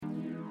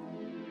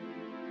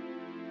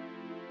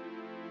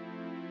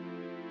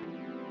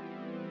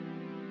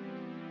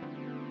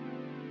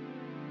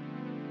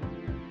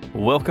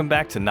Welcome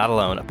back to Not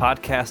Alone, a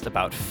podcast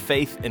about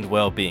faith and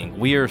well-being.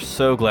 We are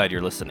so glad you're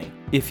listening.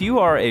 If you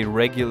are a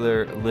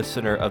regular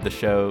listener of the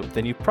show,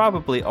 then you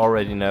probably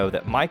already know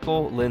that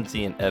Michael,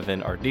 Lindsay, and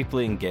Evan are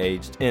deeply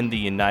engaged in the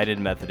United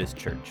Methodist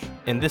Church.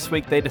 And this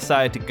week they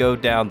decided to go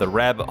down the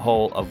rabbit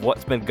hole of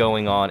what's been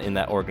going on in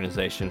that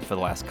organization for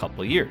the last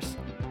couple of years.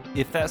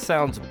 If that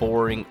sounds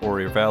boring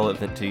or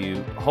irrelevant to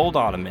you, hold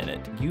on a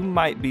minute. You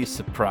might be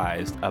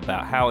surprised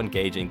about how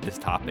engaging this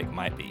topic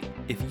might be.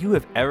 If you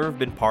have ever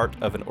been part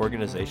of an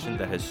organization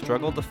that has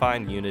struggled to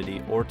find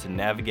unity or to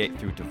navigate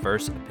through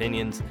diverse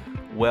opinions,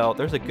 well,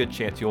 there's a good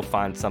chance you'll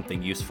find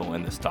something useful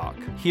in this talk.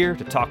 Here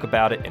to talk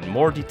about it in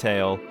more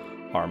detail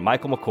are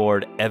Michael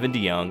McCord, Evan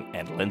DeYoung,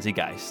 and Lindsay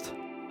Geist.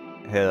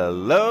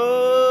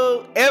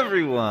 Hello,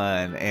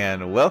 everyone,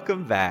 and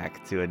welcome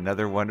back to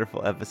another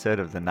wonderful episode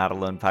of the Not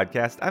Alone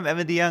podcast. I'm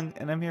Evan DeYoung,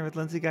 and I'm here with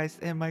Lindsay Geist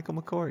and Michael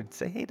McCord.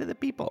 Say hey to the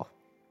people.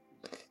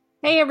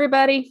 Hey,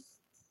 everybody.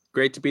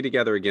 Great to be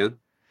together again.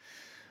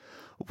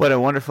 What a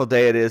wonderful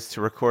day it is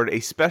to record a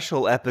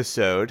special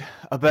episode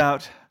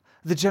about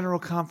the General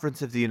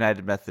Conference of the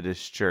United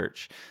Methodist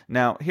Church.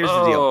 Now, here's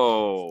the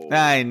deal.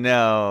 I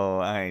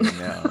know.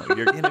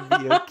 You're going to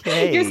be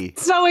okay. You're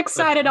so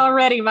excited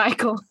already,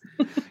 Michael.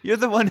 You're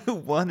the one who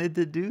wanted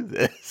to do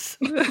this.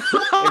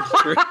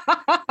 It's true.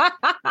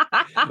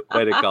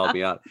 Way to call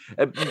me out.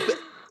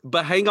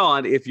 But hang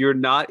on, if you're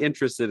not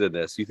interested in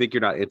this, you think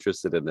you're not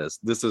interested in this,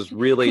 this is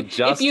really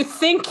just... If you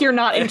think you're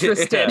not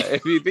interested, yeah,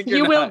 if you think you're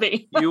you not, will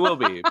be. You will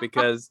be,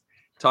 because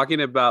talking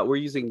about, we're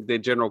using the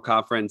General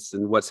Conference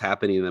and what's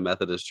happening in the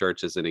Methodist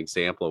Church as an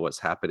example of what's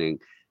happening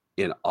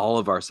in all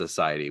of our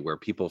society, where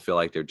people feel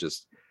like they're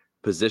just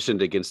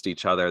positioned against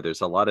each other. There's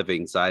a lot of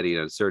anxiety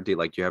and uncertainty,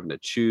 like you're having to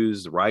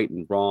choose right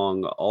and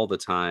wrong all the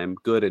time,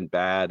 good and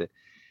bad.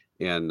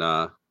 And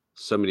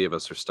so many of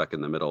us are stuck in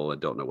the middle and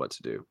don't know what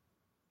to do.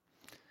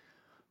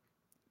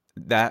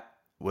 That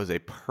was a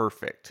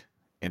perfect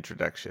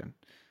introduction.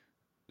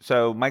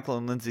 So, Michael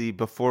and Lindsay,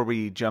 before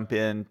we jump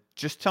in,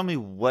 just tell me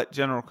what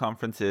General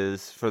Conference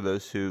is for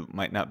those who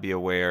might not be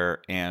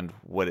aware and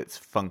what its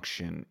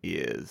function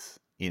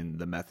is in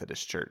the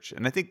Methodist Church.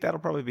 And I think that'll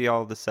probably be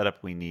all the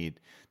setup we need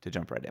to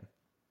jump right in.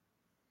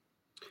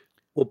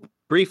 Well,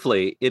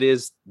 briefly, it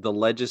is the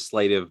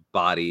legislative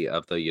body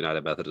of the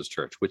United Methodist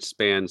Church, which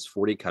spans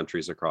 40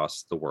 countries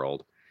across the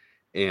world.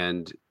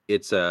 And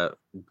it's a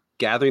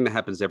gathering that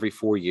happens every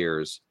 4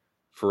 years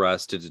for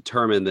us to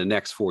determine the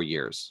next 4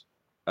 years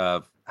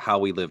of how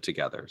we live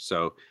together.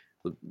 So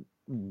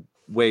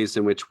ways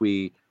in which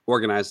we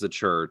organize the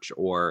church,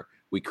 or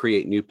we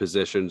create new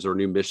positions or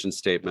new mission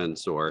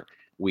statements, or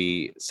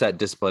we set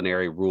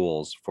disciplinary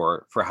rules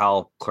for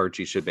how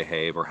clergy should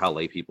behave or how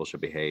lay people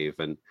should behave.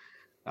 And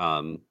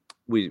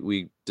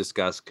we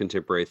discuss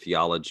contemporary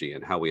theology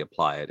and how we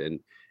apply it.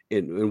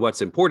 And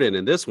what's important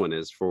in this one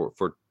is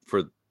for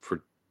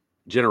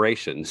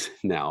generations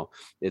now,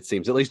 it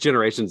seems, at least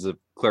generations of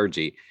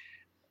clergy,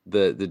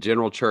 the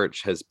general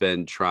church has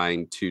been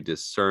trying to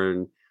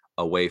discern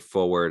a way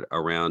forward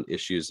around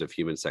issues of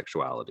human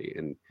sexuality.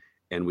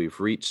 And we've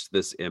reached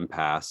this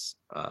impasse,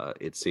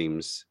 it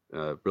seems,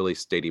 really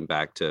dating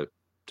back to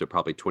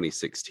probably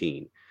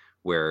 2016,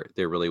 where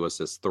there really was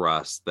this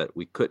thrust that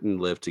we couldn't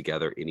live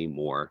together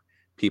anymore.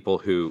 People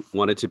who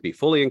wanted to be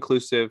fully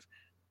inclusive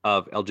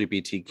of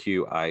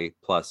LGBTQI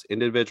plus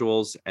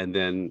individuals, and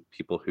then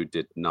people who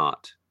did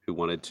not, who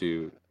wanted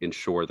to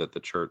ensure that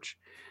the church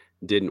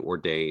didn't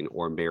ordain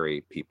or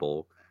marry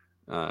people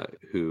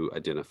who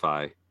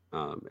identify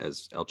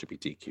as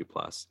LGBTQ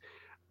plus.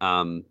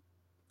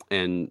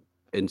 And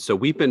so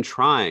we've been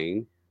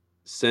trying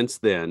since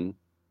then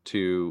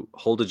to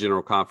hold a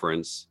general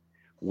conference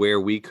where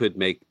we could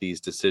make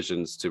these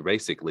decisions to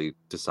basically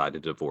decide to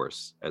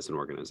divorce as an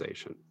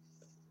organization.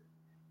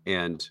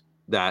 And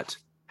that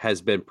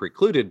has been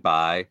precluded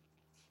by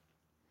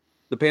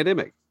the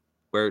pandemic,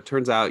 where it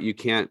turns out you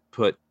can't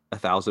put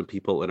 1,000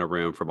 people in a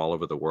room from all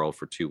over the world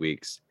for 2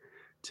 weeks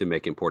to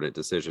make important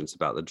decisions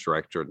about the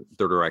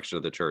direction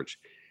of the church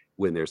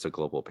when there's a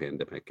global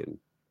pandemic.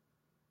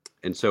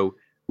 And so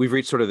we've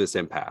reached sort of this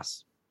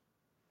impasse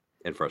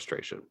and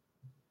frustration.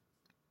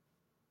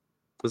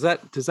 Does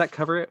that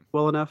cover it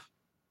well enough?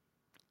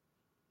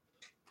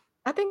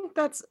 I think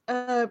that's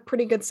a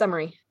pretty good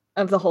summary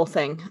of the whole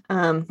thing.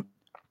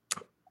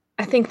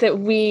 I think that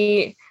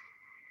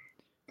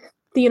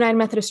the United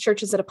Methodist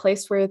Church is at a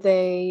place where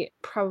they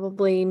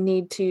probably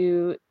need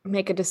to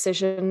make a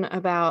decision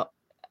about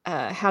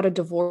how to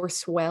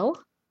divorce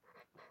well.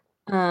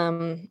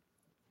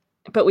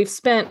 But we've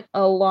spent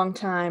a long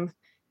time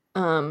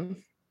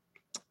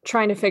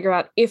trying to figure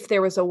out if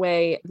there was a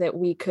way that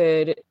we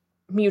could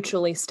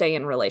mutually stay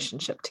in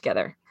relationship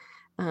together.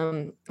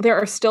 There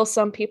are still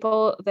some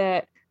people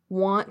that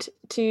want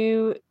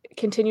to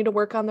continue to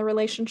work on the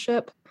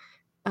relationship.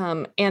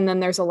 And then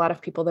there's a lot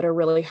of people that are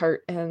really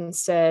hurt and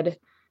said,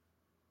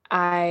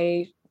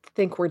 I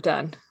think we're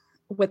done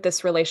with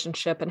this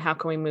relationship, and how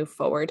can we move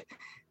forward?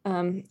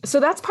 So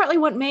that's partly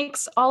what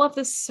makes all of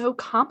this so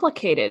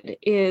complicated,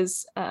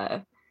 is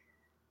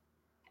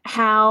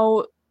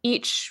how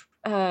each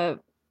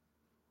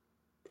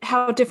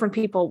how different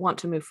people want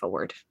to move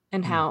forward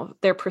and how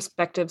their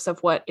perspectives of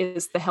what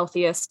is the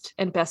healthiest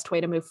and best way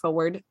to move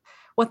forward,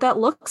 what that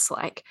looks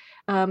like.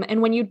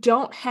 And when you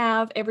don't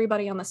have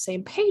everybody on the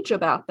same page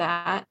about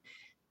that,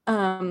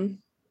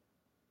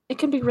 it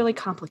can be really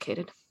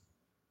complicated.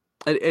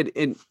 And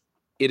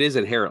it is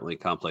inherently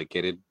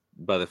complicated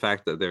by the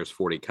fact that there's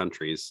 40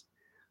 countries,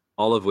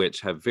 all of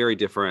which have very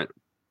different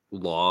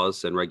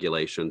laws and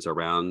regulations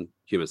around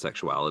human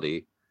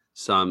sexuality.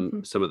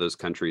 Some of those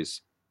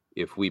countries,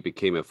 if we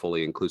became a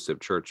fully inclusive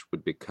church,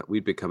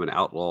 we'd become an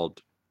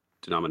outlawed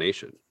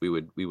denomination. We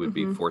would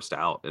be forced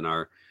out, and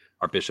our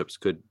bishops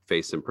could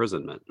face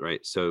imprisonment,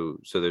 right? So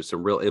there's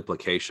some real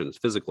implications,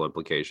 physical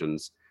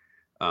implications,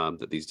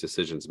 that these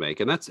decisions make.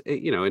 And that's,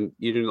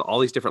 and all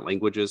these different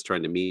languages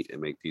trying to meet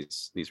and make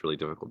these really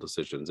difficult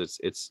decisions.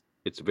 It's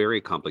a very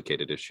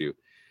complicated issue.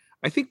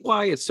 I think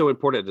why it's so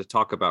important to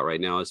talk about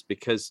right now is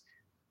because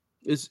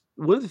is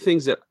one of the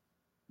things that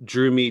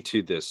drew me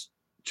to this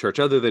church,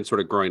 other than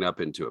sort of growing up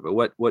into it, but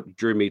what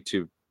drew me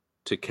to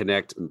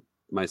connect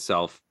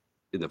myself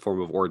in the form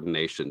of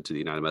ordination to the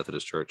United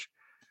Methodist Church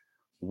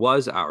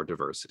was our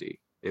diversity.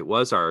 It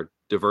was our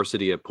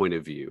diversity of point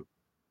of view,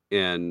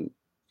 and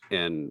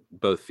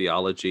both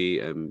theology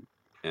and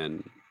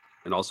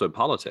also in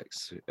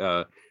politics.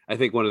 I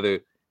think one of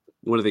the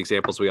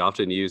examples we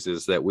often use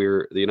is that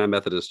the United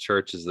Methodist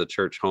Church is the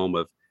church home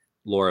of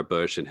Laura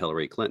Bush and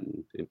Hillary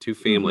Clinton, and two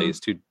families,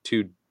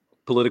 two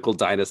political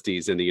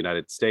dynasties in the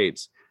United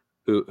States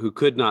who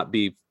could not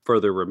be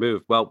further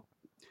removed. Well,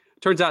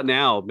 turns out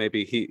now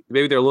maybe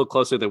they're a little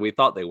closer than we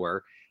thought they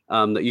were.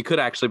 That you could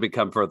actually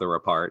become further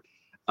apart.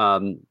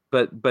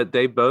 But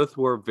they both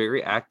were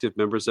very active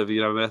members of the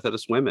United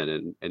Methodist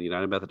Women and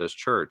United Methodist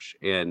Church,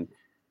 and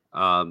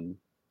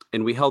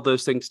we held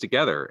those things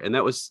together. And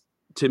that was,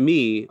 to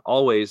me,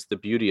 always the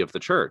beauty of the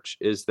church,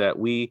 is that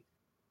we.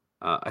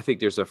 I think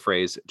there's a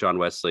phrase John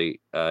Wesley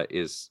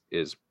is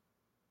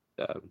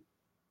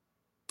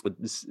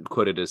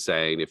quoted as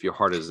saying, "If your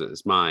heart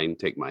is mine,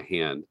 take my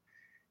hand."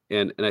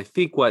 And I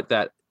think what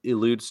that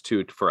alludes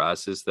to for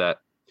us is that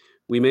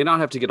we may not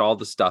have to get all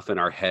the stuff in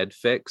our head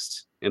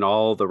fixed and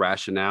all the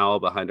rationale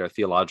behind our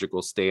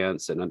theological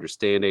stance and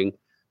understanding.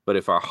 But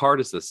if our heart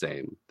is the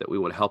same, that we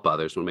want to help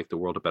others, we want to make the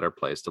world a better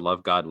place, to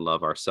love God and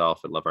love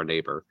ourselves and love our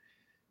neighbor,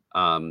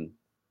 then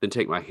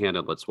take my hand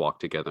and let's walk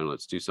together and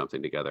let's do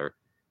something together.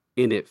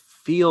 And it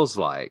feels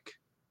like,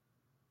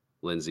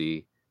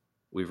 Lindsay,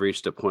 we've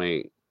reached a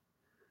point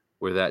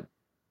where that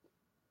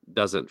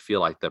doesn't feel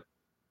like the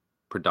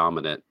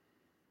predominant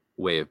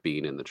way of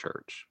being in the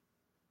church.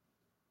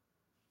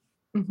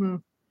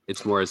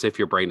 It's more as if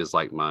your brain is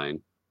like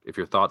mine. If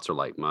your thoughts are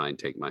like mine,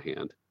 take my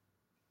hand.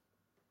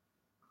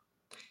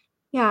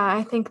 Yeah,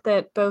 I think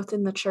that both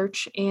in the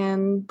church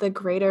and the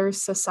greater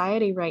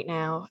society right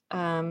now,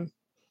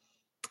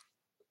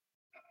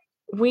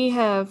 we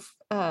have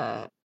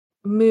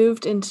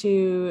moved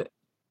into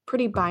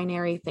pretty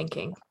binary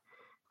thinking,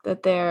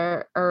 that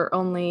there are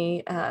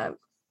only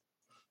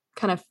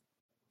kind of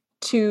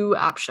two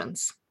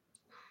options,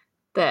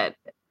 that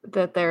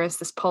there is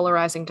this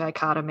polarizing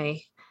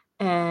dichotomy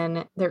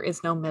and there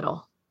is no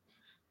middle.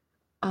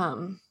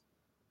 And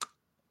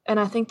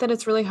I think that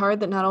it's really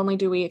hard that not only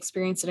do we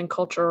experience it in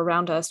culture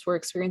around us, we're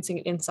experiencing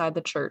it inside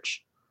the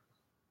church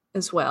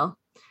as well.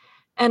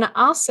 And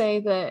I'll say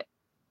that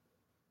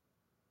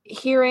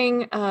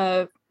hearing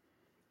that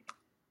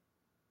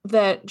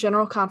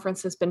General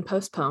Conference has been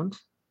postponed,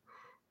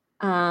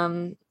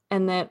 and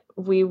that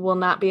we will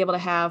not be able to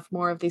have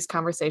more of these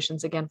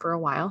conversations again for a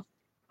while.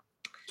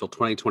 Till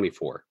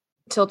 2024.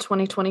 Till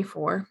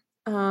 2024.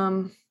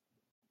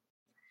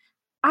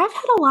 I've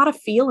had a lot of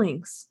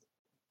feelings.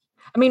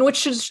 I mean, which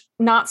should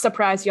not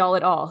surprise y'all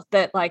at all,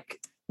 that like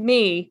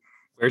me.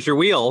 Where's your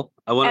wheel?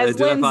 I want to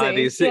identify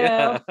Lindsay, these.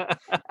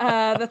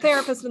 The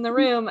therapist in the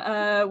room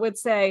would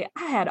say,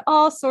 I had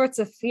all sorts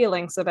of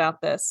feelings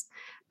about this.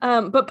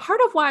 But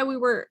part of why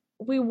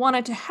we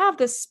wanted to have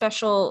this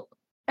special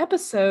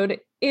episode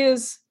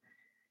is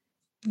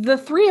the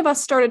three of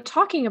us started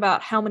talking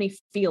about how many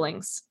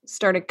feelings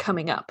started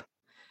coming up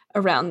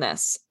around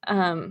this.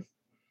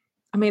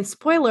 I mean,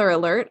 spoiler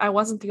alert, I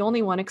wasn't the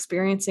only one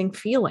experiencing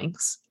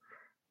feelings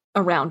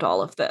around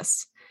all of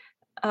this.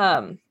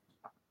 And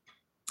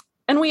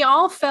we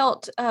all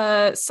felt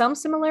some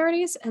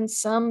similarities and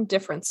some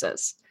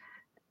differences.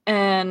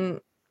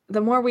 And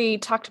the more we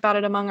talked about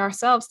it among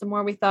ourselves, the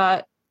more we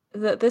thought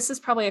that this is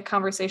probably a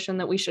conversation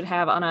that we should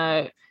have on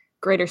a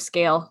greater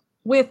scale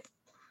with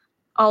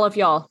all of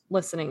y'all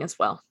listening as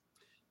well.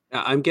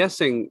 I'm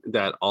guessing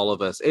that all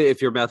of us,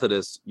 if you're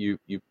Methodist, you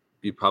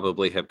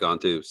probably have gone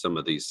through some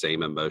of these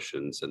same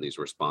emotions and these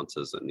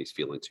responses and these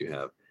feelings you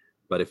have.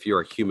 But if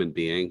you're a human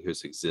being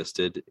who's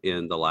existed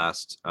in the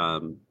last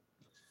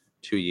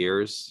 2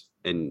 years,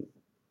 and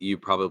you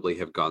probably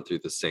have gone through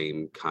the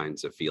same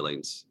kinds of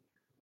feelings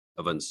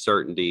of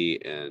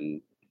uncertainty.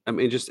 And I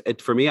mean,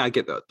 for me, I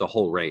get the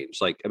whole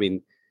range. Like, I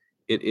mean,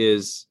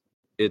 it's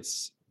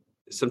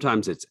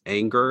sometimes it's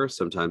anger,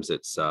 sometimes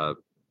it's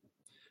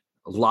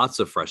lots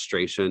of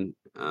frustration,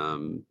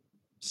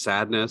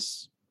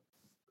 sadness,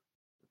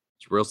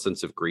 real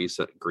sense of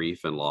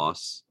grief and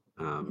loss.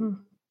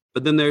 Mhm.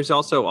 But then there's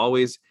also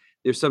always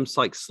there's some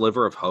like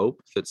sliver of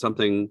hope that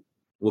something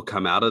will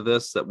come out of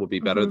this that will be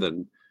better Mhm.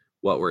 than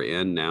what we're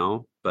in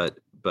now. But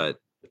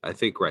I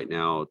think right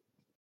now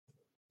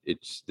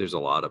there's a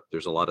lot of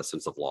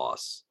sense of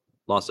loss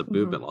of Mhm.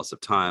 movement, loss of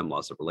time,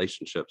 loss of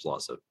relationships,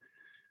 loss of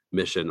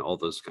mission, all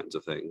those kinds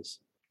of things.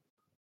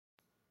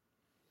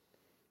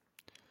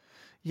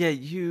 Yeah,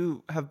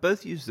 you have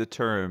both used the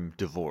term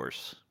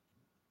divorce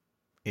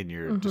in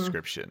your Mhm.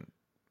 description.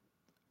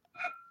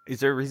 Is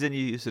there a reason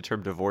you use the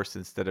term divorce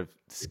instead of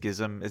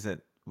schism?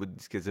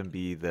 Would schism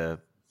be isn't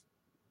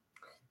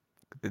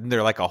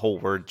there like a whole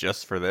word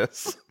just for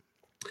this?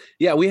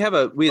 Yeah, we have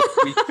we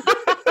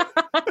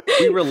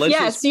religious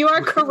Yes, you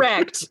are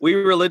correct. we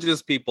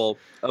religious people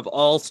of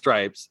all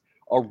stripes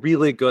are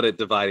really good at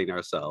dividing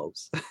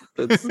ourselves.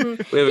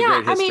 Mhm. We have a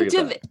Yeah, great I mean,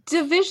 history of that.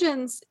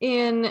 divisions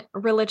in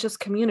religious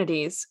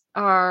communities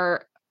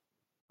are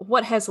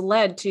what has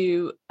led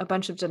to a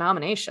bunch of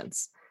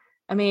denominations.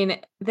 I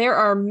mean, there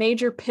are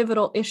major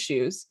pivotal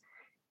issues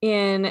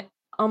in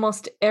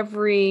almost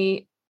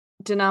every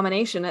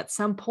denomination at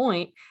some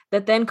point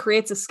that then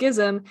creates a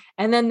schism,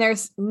 and then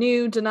there's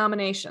new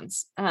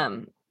denominations.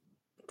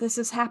 This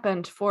has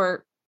happened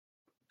for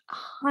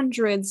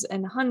hundreds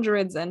and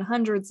hundreds and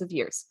hundreds of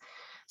years.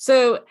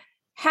 So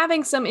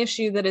having some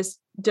issue that is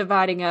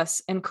dividing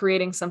us and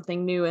creating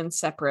something new and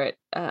separate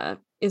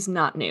is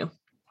not new.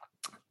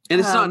 And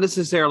it's not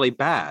necessarily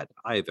bad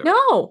either.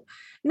 No.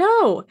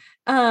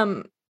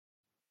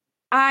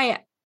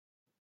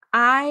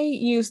 I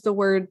use the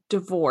word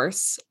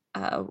divorce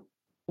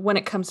when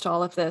it comes to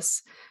all of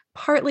this,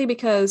 partly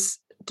because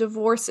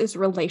divorce is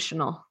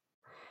relational,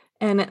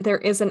 and there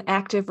is an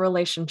active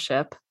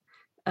relationship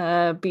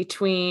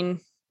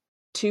between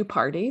two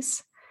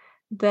parties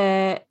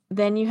that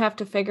then you have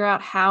to figure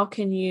out how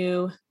can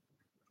you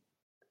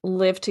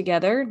live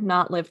together,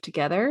 not live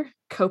together,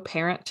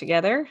 co-parent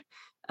together,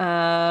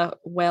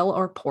 well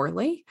or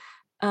poorly.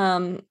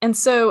 And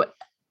so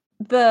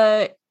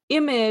the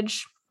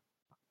image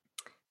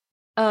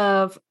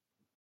of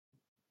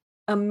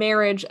a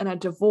marriage and a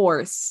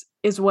divorce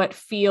is what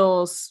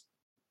feels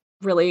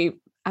really,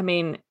 I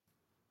mean,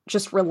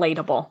 just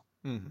relatable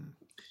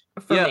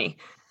for me.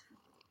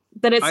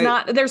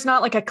 That there's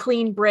not like a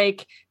clean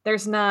break.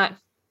 There's not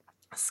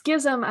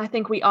schism. I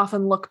think we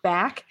often look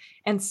back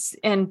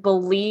and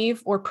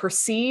believe or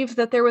perceive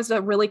that there was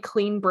a really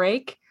clean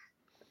break.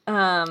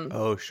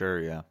 Oh, sure,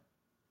 yeah.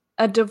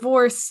 A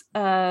divorce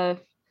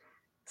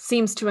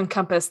seems to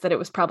encompass that it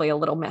was probably a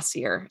little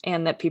messier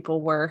and that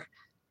people were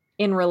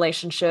in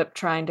relationship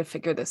trying to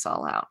figure this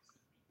all out.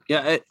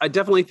 Yeah, I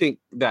definitely think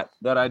that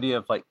idea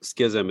of like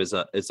schism is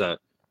a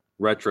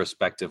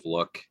retrospective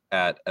look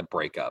at a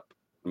breakup.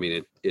 I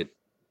mean, it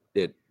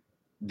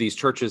these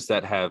churches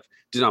that have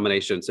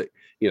denominations,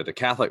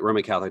 the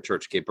Roman Catholic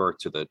Church gave birth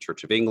to the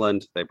Church of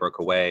England. They broke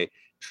away.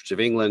 Church of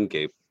England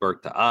gave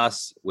birth to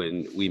us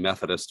when we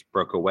Methodists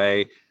broke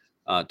away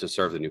to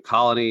serve the new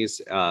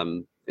colonies.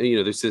 And,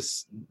 there's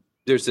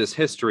this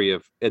history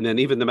of, and then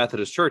even the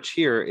Methodist Church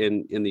here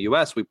in the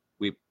U.S.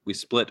 we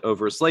split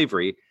over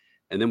slavery,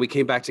 and then we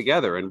came back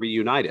together and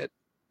reunited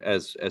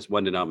as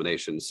one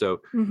denomination.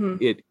 So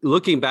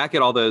looking back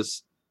at all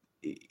those,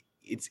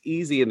 it's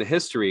easy in the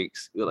history,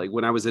 like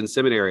when I was in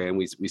seminary and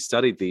we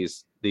studied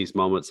these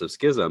moments of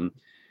schism,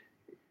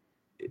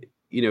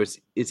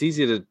 it's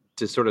easy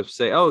to sort of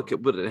say, oh,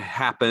 but it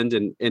happened,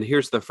 and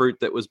here's the fruit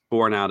that was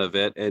born out of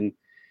it,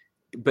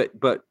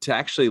 but to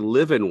actually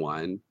live in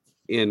one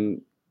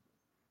in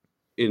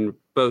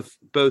both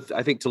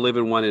I think to live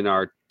in one in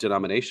our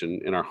denomination,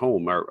 in our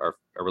home, our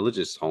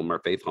religious home, our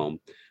faith home,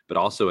 but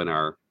also in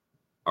our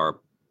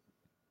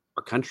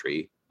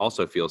country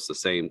also feels the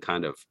same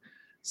kind of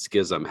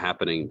schism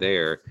happening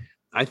there.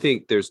 I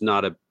think there's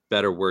not a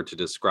better word to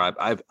describe.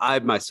 I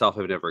myself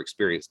have never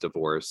experienced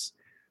divorce,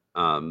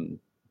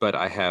 but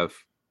I have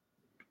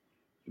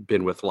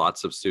been with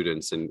lots of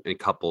students and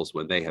couples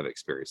when they have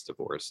experienced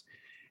divorce.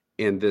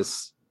 And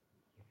this,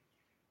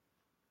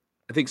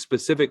 I think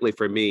specifically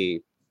for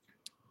me,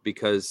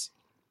 because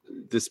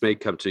this may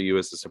come to you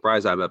as a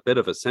surprise, I'm a bit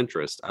of a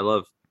centrist.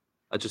 I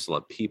just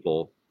love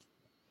people.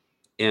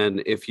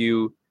 And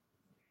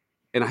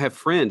I have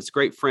friends,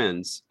 great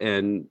friends,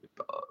 and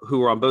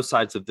who are on both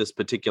sides of this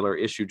particular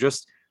issue,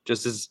 just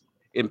as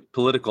in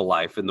political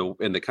life in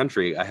the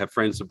country, I have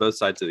friends on both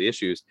sides of the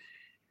issues,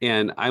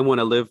 and I want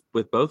to live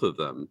with both of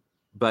them.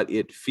 But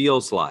it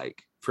feels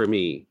like, for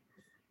me,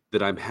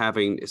 that I'm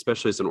having,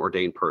 especially as an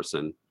ordained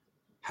person,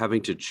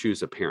 having to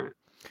choose a parent.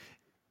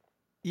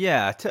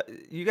 Yeah,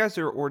 you guys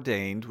are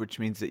ordained, which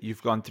means that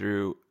you've gone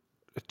through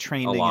a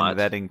training lot. and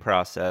vetting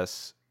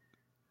process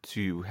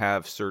to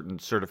have certain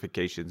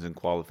certifications and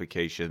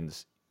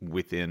qualifications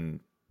within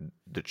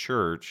the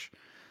church.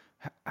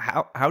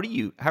 How are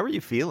you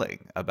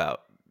feeling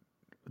about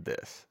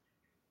this?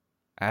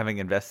 Having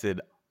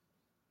invested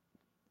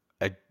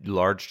a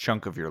large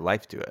chunk of your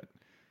life to it.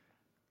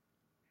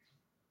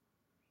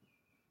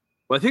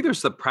 Well, I think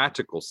there's the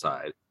practical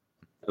side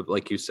of,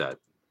 like you said,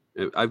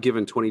 I've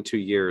given 22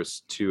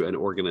 years to an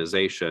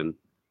organization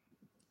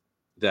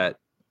that,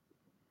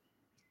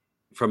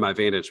 from my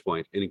vantage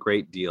point, in a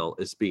great deal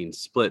is being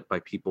split by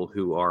people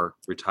who are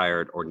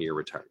retired or near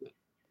retirement.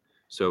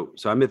 So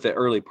I'm at the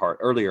earlier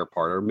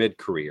part or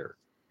mid-career.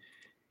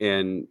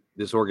 And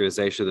this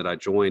organization that I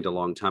joined a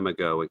long time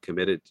ago and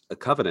committed a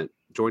covenant,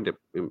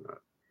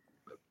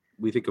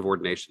 we think of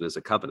ordination as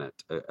a covenant,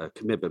 a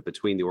commitment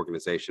between the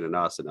organization and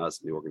us and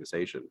the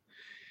organization.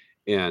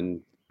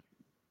 And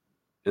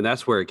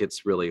that's where it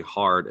gets really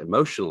hard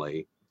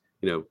emotionally.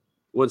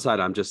 One side,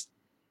 I'm just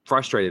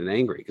frustrated and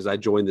angry because I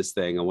joined this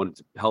thing. I wanted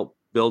to help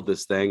build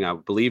this thing. I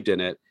believed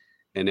in it.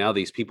 And now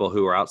these people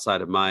who are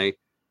outside of my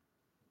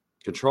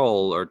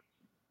control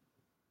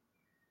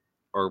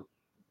are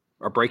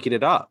breaking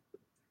it up.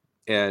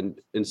 And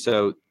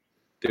so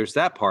there's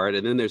that part.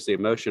 And then there's the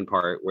emotion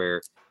part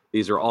where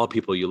these are all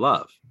people you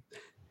love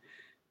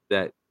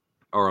that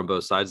are on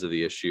both sides of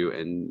the issue.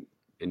 And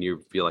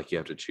you feel like you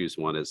have to choose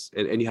one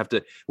and you have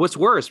to, what's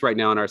worse right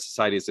now in our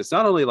society is it's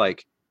not only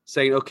like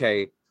saying,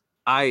 okay,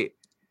 I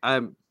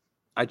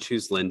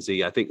choose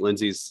Lindsay. I think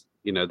Lindsay's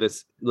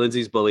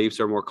beliefs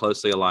are more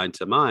closely aligned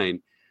to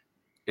mine.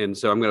 And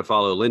so I'm going to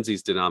follow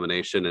Lindsay's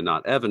denomination and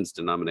not Evan's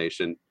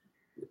denomination.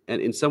 And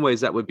in some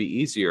ways that would be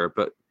easier,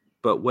 but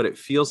what it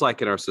feels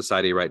like in our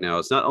society right now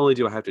is not only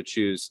do I have to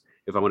choose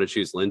if I want to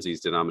choose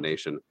Lindsay's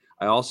denomination,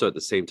 I also at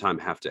the same time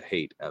have to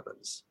hate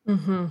Evan's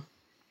and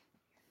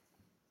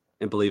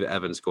believe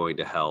Evan's going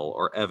to hell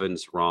or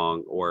Evan's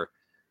wrong or,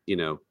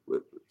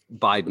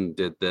 Biden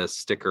did this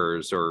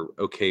stickers or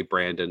okay,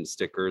 Brandon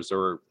stickers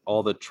or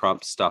all the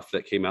Trump stuff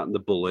that came out in the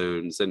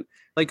balloons and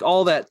like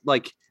all that,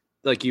 like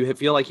you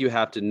feel like you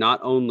have to not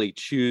only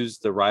choose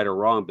the right or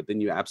wrong, but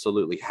then you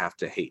absolutely have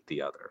to hate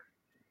the other.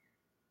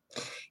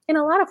 In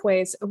a lot of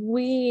ways,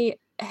 we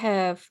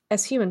have,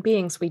 as human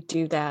beings, we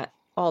do that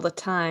all the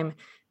time,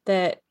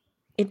 that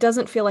it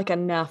doesn't feel like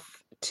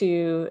enough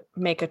to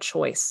make a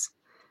choice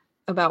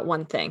about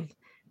one thing.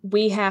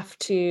 We have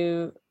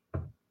to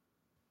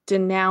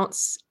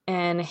denounce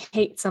and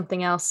hate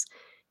something else,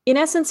 in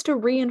essence, to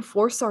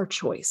reinforce our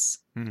choice.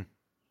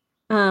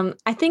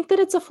 I think that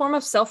it's a form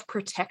of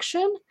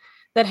self-protection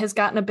that has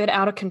gotten a bit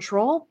out of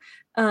control,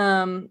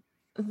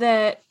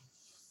 that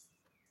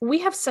we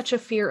have such a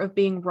fear of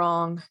being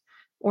wrong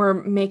or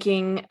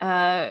making,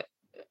 or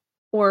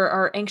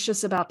are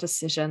anxious about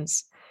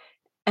decisions.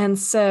 And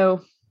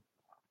so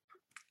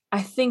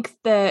I think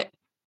that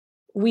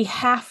we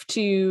have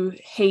to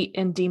hate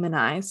and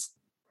demonize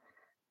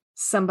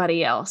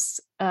somebody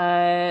else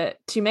to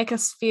make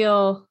us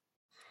feel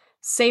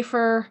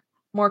safer,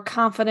 more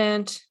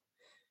confident,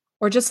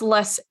 or just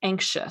less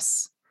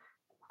anxious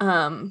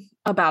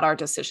about our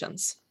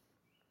decisions.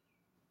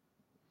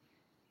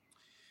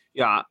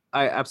 Yeah,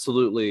 I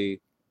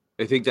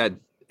think that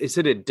it's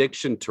an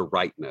addiction to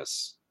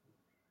rightness,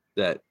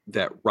 that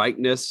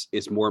rightness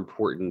is more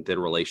important than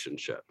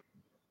relationship.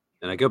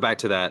 And I go back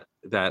to that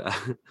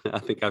I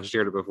think I've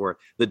shared it before.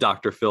 The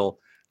Dr. Phil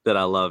that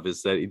I love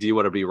is that, do you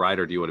want to be right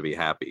or do you want to be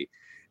happy?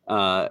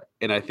 And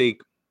I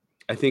think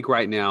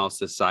right now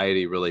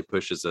society really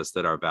pushes us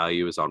that our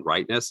value is on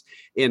rightness.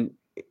 And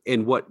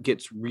what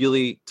gets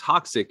really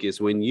toxic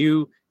is when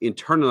you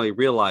internally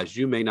realize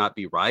you may not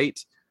be right,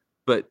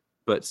 but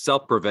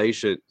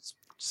self-preservation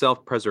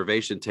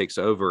takes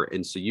over.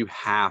 And so you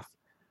have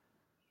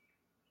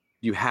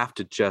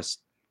to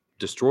just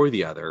destroy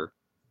the other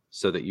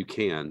so that you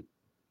can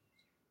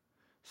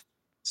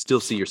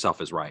still see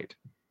yourself as right.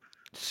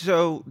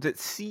 So that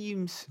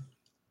seems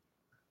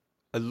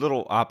a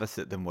little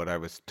opposite than what I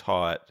was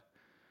taught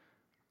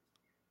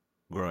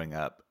growing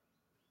up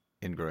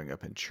in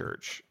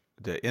church.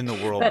 The in the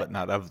world, but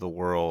not of the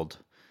world.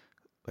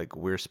 Like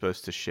we're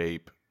supposed to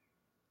shape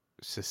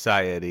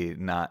society,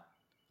 not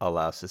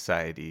allow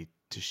society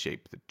to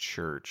shape the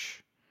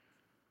church.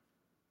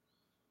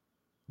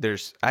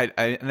 And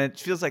it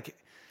feels like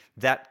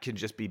that can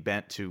just be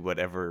bent to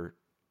whatever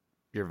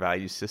your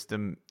value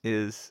system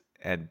is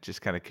and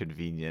just kind of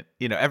convenient.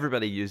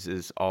 Everybody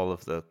uses all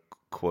of the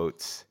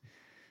quotes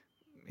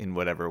in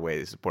whatever way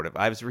is supportive.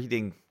 I was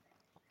reading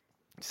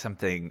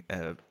something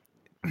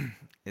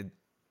in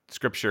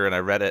scripture and I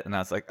read it and I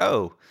was like,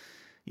 oh,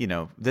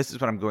 this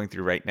is what I'm going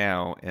through right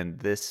now. And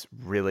this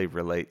really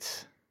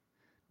relates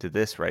to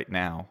this right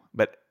now.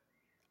 But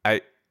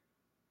I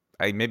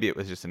maybe it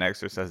was just an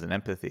exercise in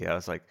empathy. I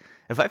was like,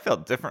 if I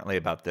felt differently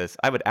about this,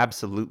 I would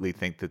absolutely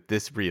think that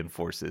this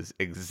reinforces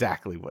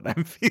exactly what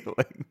I'm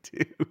feeling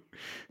too.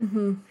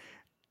 Mm-hmm.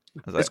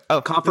 I was like,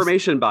 it's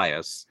confirmation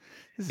bias.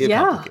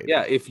 Yeah.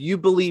 Yeah. If you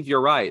believe you're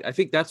right, I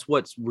think that's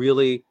what's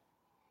really,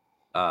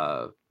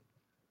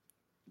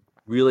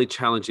 really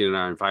challenging in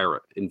our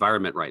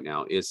environment right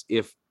now is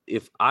if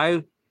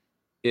I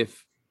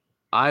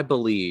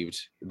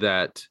believed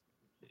that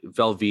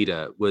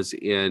Velveeta was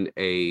in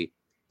a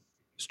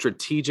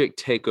strategic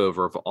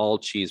takeover of all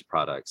cheese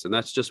products, and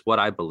that's just what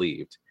I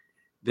believed,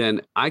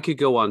 then I could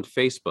go on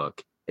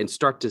Facebook and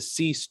start to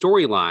see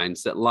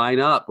storylines that line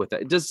up with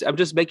that. I'm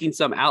just making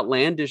some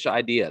outlandish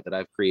idea that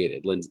I've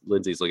created.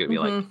 Lindsay's looking at me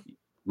like,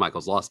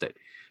 Michael's lost it.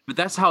 but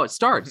that's how it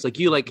starts. Like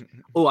you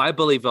oh, I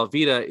believe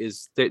Velveeta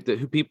is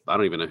who people, I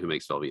don't even know who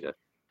makes Velveeta,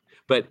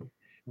 but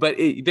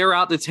they're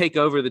out to take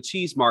over the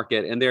cheese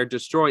market and they're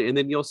destroying. And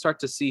then you'll start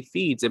to see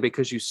feeds. And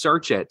because you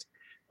search it,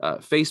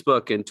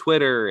 Facebook and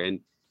Twitter and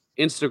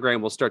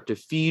Instagram will start to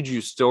feed you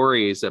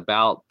stories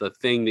about the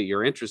thing that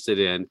you're interested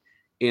in.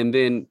 And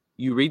then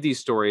you read these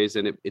stories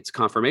and it's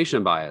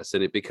confirmation bias.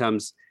 And it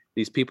becomes,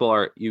 these people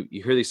are, you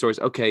hear these stories.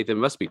 Okay, then it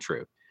must be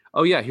true.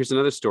 Oh yeah, here's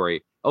another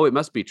story. Oh, it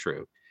must be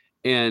true.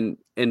 And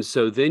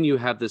so then you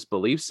have this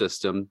belief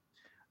system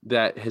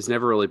that has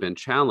never really been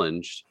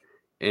challenged.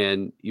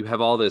 And you have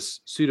all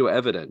this pseudo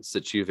evidence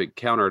that you've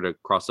encountered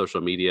across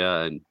social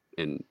media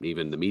and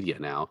even the media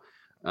now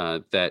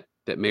that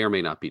may or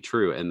may not be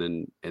true.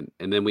 And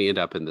then we end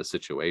up in the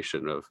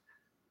situation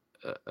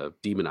of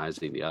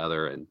demonizing the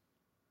other and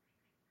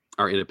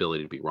our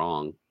inability to be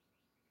wrong.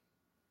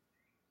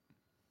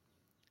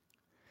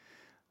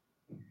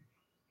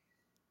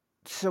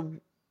 So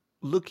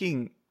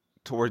looking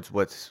towards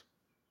what's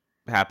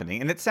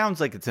happening, and it sounds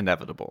like it's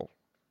inevitable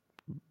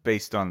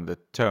based on the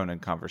tone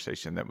and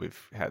conversation that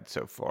we've had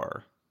so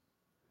far.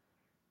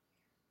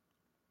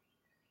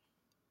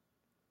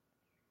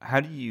 How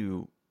do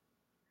you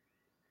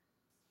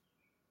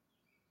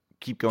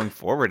keep going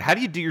forward? How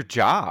do you do your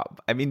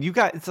job? I mean, you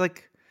got, it's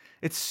like,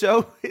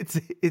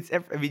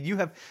 I mean, you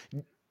have,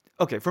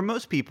 okay, for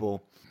most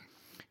people,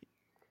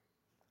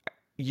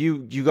 you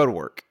go to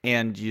work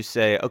and you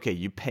say, okay,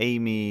 you pay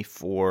me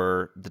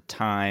for the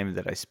time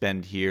that I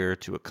spend here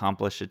to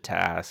accomplish a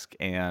task.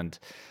 And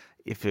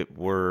if it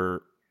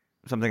were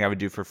something I would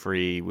do for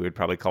free, we would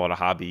probably call it a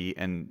hobby.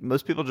 And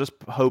most people just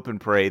hope and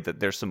pray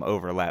that there's some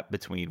overlap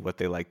between what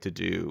they like to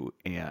do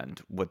and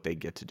what they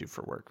get to do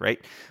for work,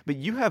 right? But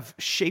you have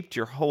shaped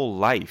your whole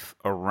life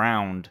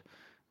around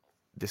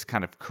this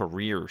kind of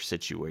career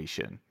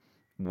situation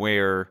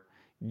where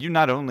you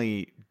not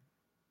only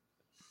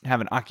have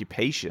an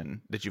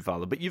occupation that you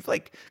follow, but you've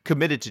like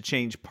committed to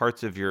change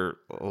parts of your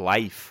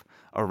life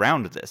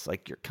around this,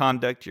 like your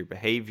conduct, your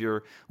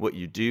behavior, what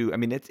you do. I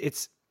mean,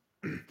 it's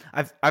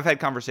I've had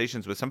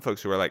conversations with some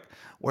folks who are like,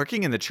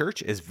 working in the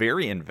church is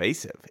very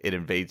invasive. It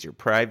invades your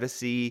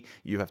privacy.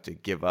 You have to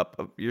give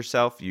up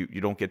yourself. You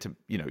don't get to,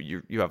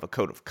 you have a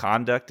code of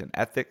conduct and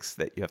ethics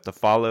that you have to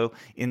follow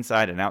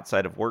inside and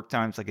outside of work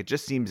times. Like, it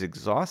just seems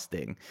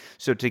exhausting.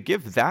 So to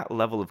give that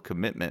level of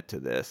commitment to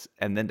this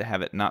and then to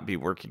have it not be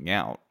working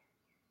out,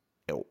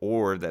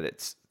 or that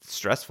it's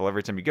stressful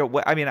every time you go.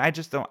 Well, I mean, I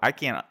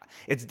can't,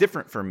 it's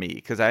different for me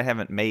because I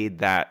haven't made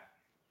that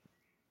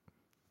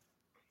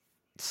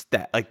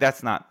step. Like,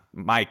 that's not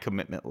my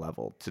commitment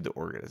level to the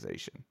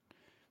organization.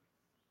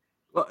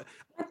 Well,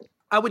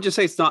 I would just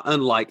say it's not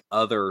unlike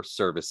other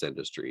service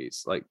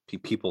industries, like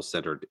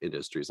people-centered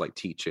industries, like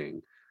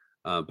teaching,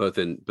 both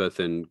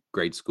in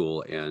grade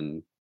school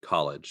and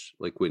college.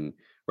 Like when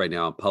right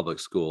now in public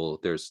school,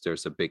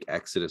 there's a big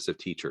exodus of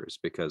teachers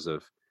because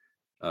of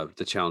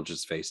the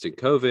challenges faced in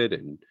COVID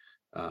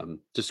and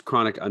just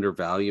chronic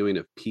undervaluing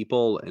of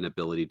people and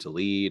ability to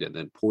lead, and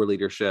then poor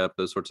leadership,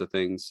 those sorts of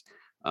things.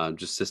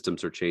 Just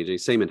systems are changing.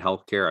 Same in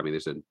healthcare. I mean,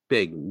 there's a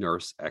big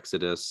nurse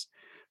exodus.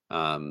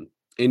 And,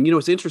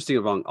 it's interesting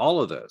among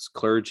all of those,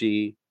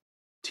 clergy,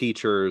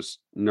 teachers,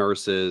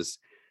 nurses,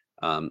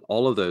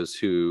 all of those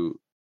who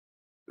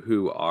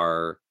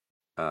are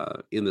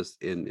in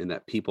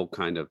that people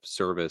kind of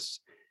service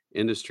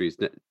industries,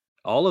 that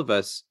all of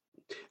us,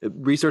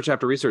 research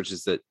after research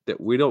is that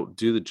we don't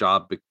do the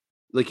job.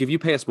 Like, if you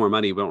pay us more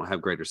money, we don't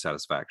have greater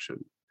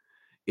satisfaction.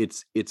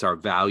 It's our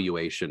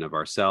valuation of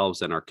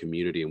ourselves and our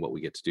community and what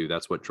we get to do.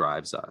 That's what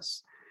drives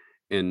us.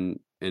 And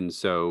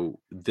so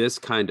this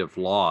kind of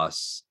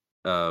loss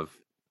of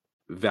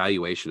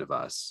valuation of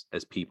us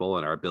as people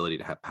and our ability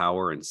to have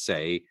power and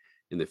say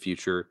in the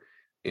future,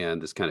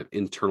 and this kind of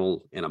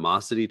internal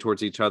animosity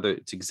towards each other,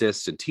 it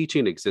exists in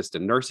teaching, exists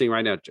in nursing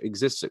right now, it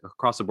exists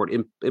across the board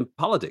in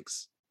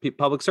politics,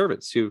 public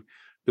servants who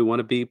want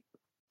to be,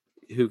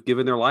 who've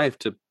given their life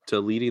to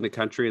leading the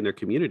country and their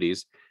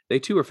communities. They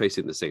too are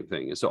facing the same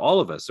thing. And so all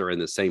of us are in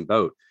the same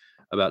boat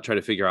about trying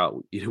to figure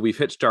out, we've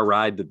hitched our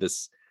ride to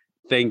this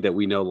thing that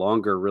we no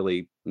longer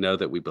really know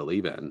that we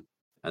believe in.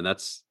 And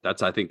that's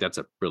I think that's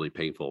a really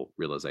painful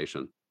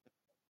realization.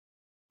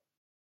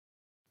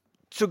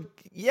 So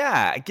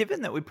yeah,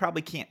 given that we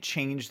probably can't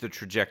change the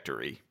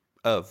trajectory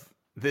of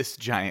this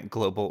giant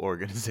global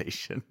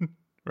organization,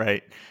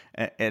 right?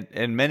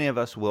 And many of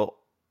us will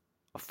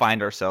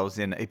find ourselves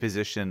in a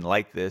position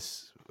like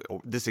this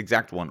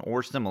exact one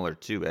or similar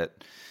to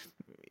it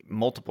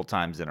multiple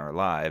times in our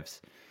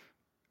lives.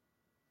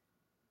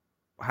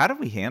 How do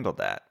we handle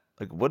that?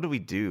 Like, what do we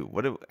do?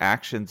 What do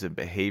actions and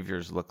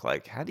behaviors look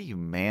like? How do you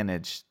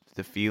manage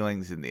the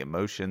feelings and the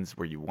emotions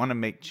where you want to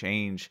make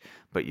change,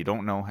 but you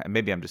don't know?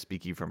 Maybe I'm just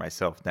speaking for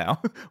myself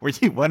now, where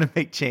you want to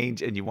make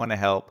change and you want to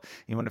help,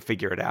 you want to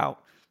figure it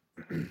out.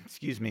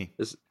 Excuse me.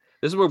 This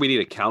is where we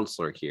need a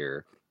counselor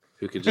here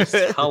who can just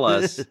tell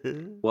us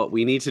what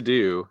we need to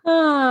do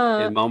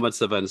in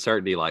moments of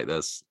uncertainty like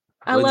this.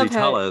 I Lindsay, love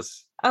tell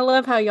us. I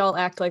love how y'all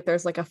act like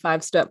there's like a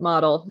 5-step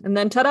model and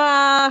then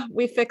ta-da,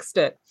 we fixed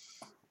it.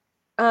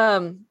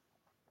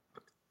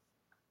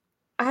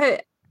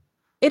 It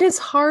is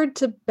hard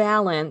to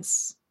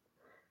balance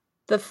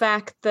the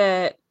fact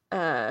that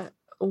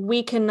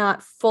we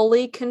cannot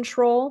fully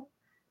control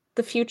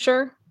the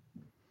future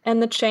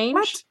and the change.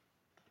 What?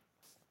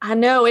 I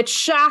know, it's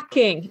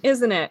shocking,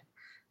 isn't it?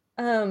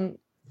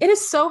 It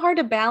is so hard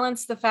to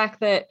balance the fact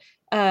that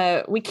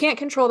we can't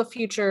control the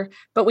future,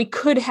 but we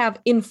could have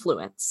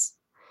influence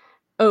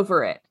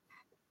over it.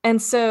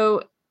 And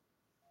so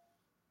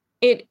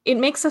it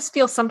makes us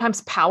feel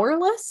sometimes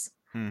powerless,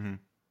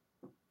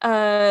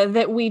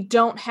 that we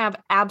don't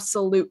have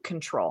absolute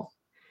control.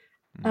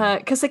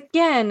 Because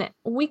again,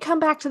 we come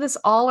back to this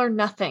all or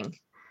nothing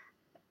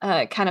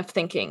kind of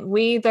thinking.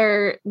 We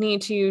either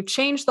need to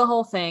change the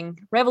whole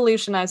thing,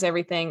 revolutionize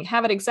everything,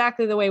 have it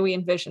exactly the way we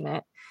envision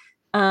it,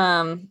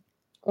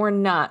 or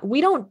not.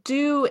 We don't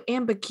do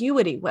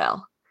ambiguity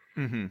well.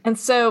 And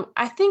so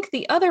I think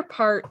the other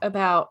part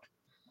about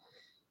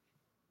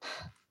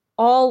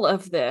all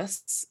of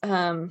this,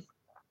 the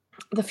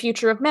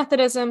future of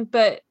Methodism,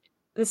 but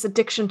this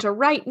addiction to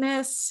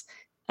rightness,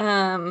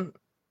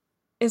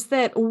 is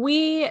that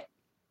we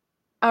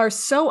are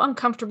so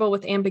uncomfortable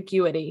with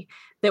ambiguity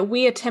that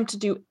we attempt to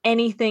do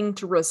anything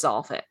to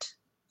resolve it.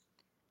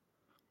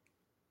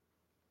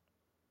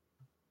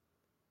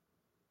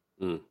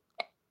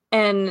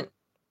 And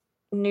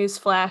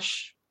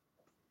newsflash,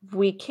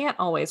 we can't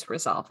always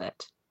resolve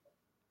it.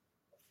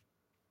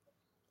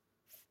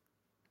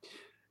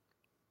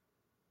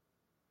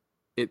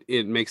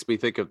 It makes me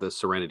think of the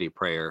Serenity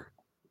Prayer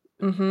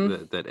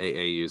that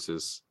AA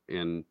uses,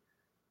 and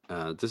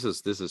this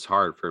is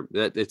hard for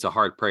that. It's a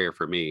hard prayer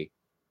for me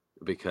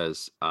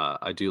because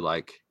I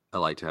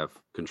like to have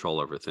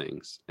control over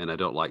things, and I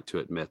don't like to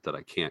admit that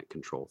I can't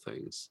control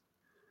things.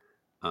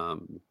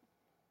 And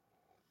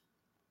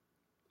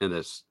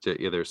there's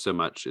so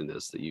much in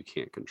this that you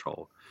can't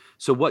control.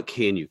 So what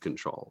can you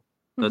control?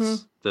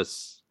 That's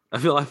I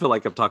feel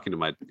like I'm talking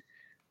to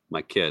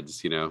my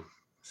kids,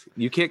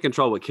 You can't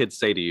control what kids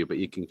say to you, but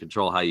you can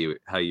control how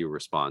you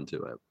respond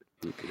to it.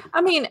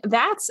 I mean,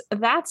 that's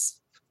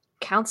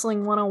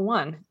counseling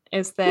 101,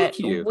 is that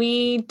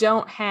we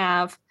don't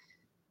have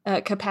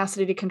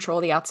capacity to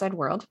control the outside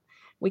world.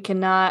 We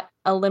cannot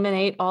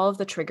eliminate all of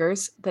the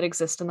triggers that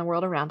exist in the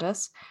world around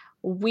us.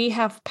 We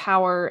have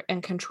power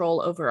and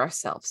control over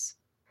ourselves.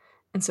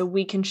 And so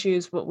we can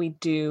choose what we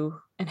do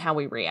and how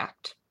we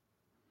react.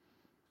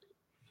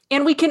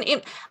 And we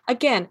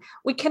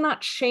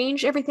cannot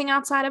change everything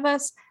outside of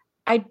us.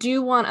 I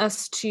do want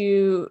us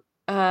to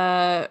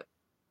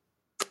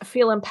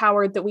feel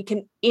empowered that we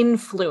can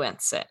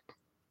influence it.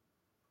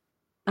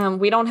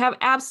 We don't have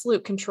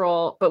absolute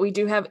control, but we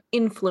do have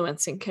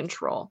influencing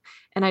control.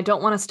 And I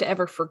don't want us to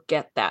ever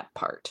forget that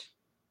part.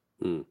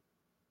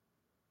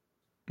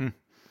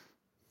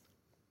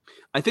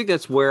 I think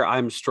that's where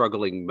I'm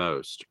struggling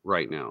most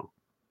right now.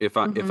 If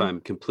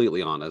I'm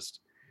completely honest,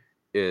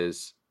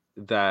 is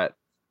that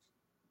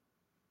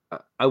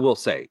I will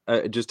say,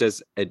 just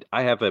as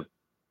I have a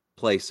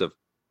place of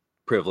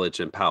privilege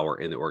and power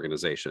in the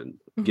organization,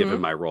 given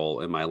my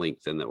role and my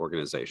length in the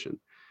organization.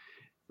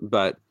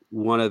 But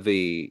one of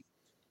the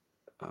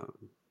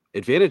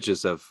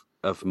advantages of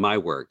my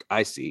work,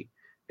 I see,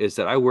 is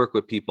that I work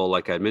with people,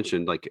 like I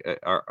mentioned, like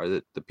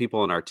the people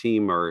on our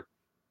team are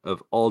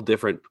of all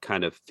different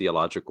kind of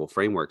theological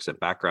frameworks and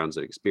backgrounds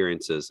and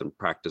experiences and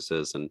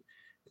practices, and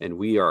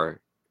we are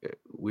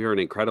an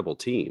incredible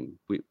team.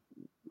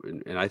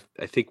 I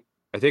think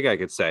I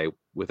could say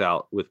with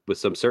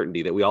some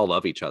certainty that we all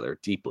love each other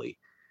deeply,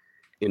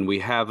 and we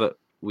have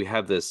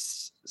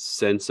this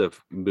sense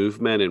of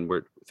movement, and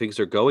things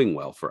are going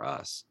well for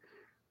us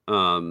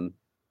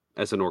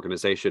as an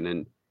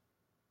organization,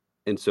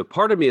 and so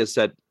part of me has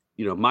said,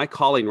 my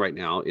calling right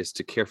now is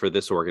to care for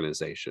this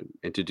organization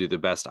and to do the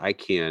best I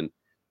can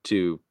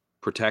to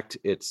protect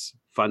its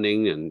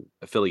funding and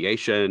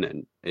affiliation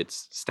and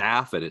its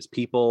staff and its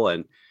people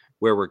and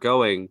where we're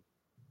going.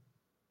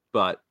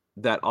 But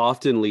that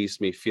often leaves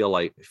me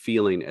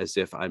feeling as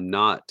if I'm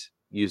not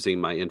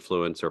using my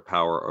influence or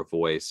power or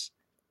voice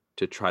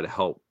to try to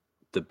help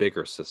the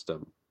bigger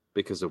system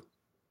because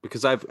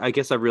I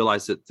guess I've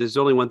realized that there's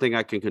only one thing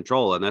I can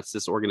control, and that's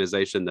this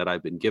organization that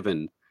I've been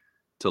given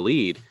to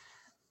lead.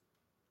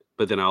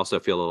 But then I also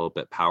feel a little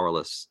bit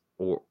powerless,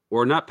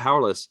 or not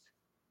powerless,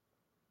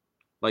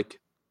 like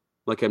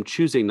I'm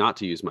choosing not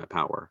to use my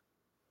power.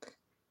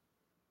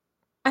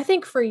 I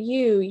think for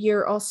you,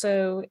 you're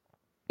also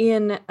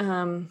in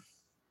a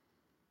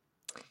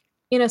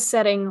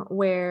setting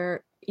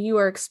where you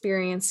are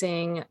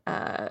experiencing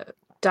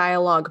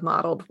dialogue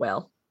modeled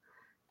well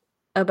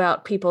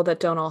about people that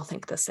don't all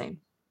think the same.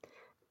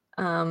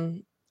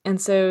 And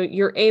so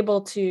you're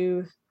able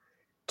to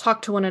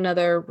talk to one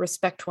another,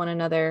 respect one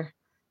another.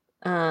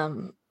 I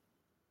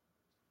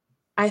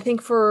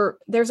think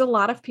there's a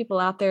lot of people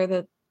out there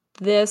that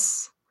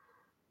this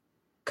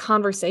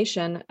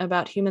conversation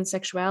about human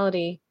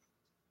sexuality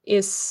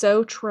is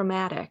so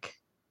traumatic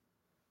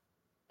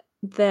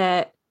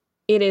that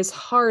it is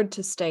hard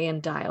to stay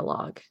in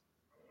dialogue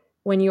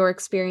when you're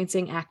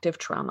experiencing active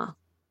trauma.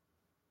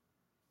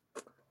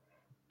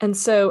 And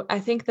so I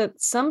think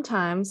that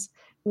sometimes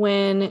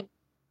when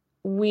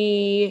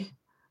we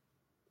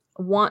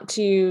want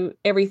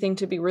everything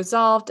to be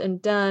resolved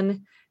and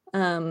done,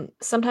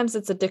 sometimes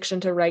it's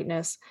addiction to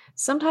rightness.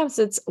 Sometimes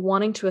it's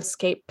wanting to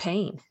escape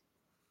pain.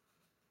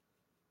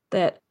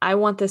 That I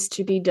want this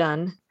to be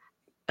done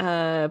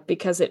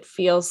because it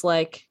feels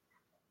like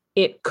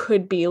it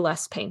could be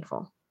less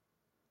painful.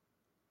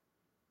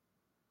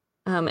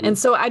 And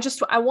so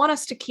I want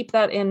us to keep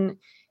that in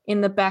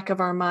the back of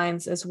our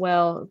minds as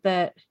well,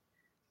 that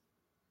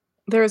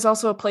there is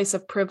also a place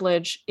of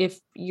privilege if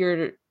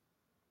you're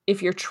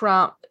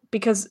trauma,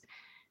 because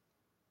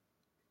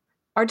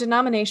our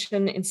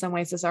denomination in some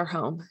ways is our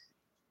home.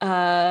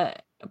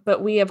 But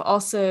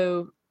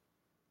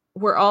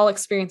we're all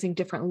experiencing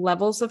different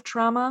levels of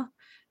trauma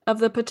of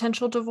the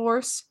potential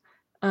divorce,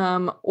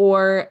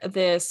 or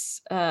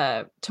this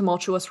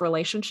tumultuous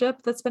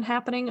relationship that's been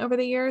happening over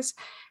the years.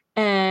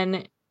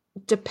 And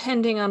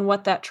depending on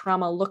what that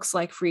trauma looks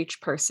like for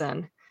each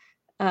person,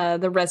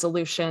 the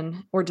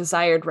resolution or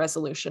desired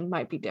resolution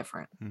might be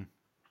different.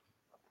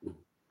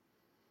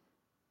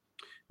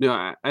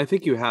 No, I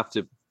think you have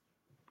to.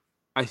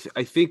 I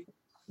think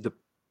the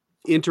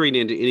entering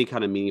into any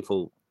kind of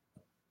meaningful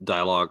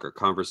dialogue or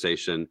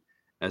conversation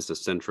as a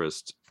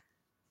centrist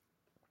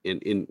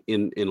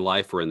in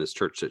life or in this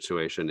church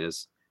situation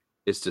is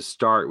to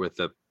start with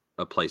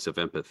a place of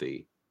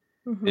empathy,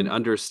 and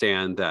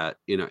understand that,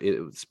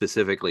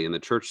 specifically in the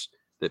church,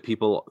 that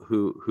people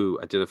who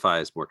identify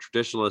as more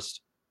traditionalist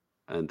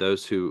and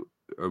those who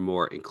are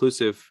more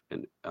inclusive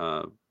and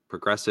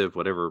progressive,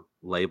 whatever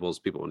labels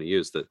people want to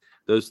use, that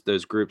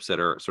those groups that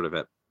are sort of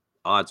at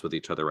odds with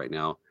each other right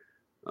now,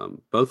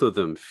 both of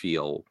them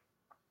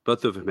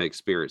have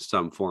experienced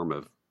some form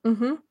of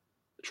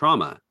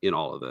trauma in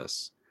all of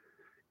this.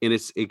 And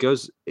it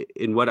goes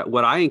in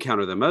what I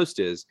encounter the most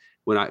is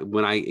when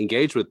I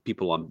engage with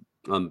people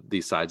on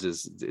these sides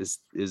is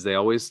they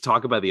always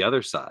talk about the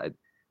other side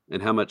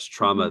and how much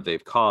trauma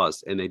they've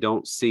caused, and they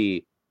don't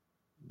see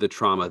the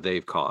trauma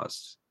they've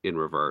caused in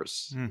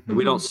reverse. And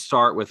we don't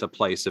start with a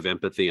place of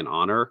empathy and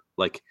honor,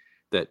 like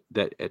that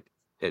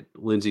at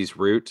Lindsay's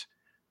root,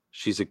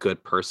 she's a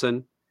good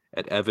person.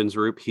 At Evan's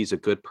root, he's a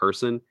good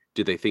person.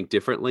 Do they think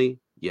differently?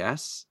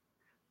 Yes.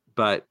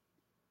 But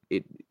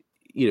it,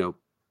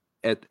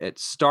 at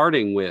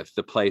starting with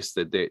the place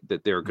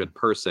that they're a good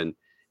person,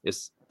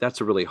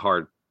 that's a really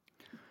hard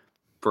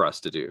for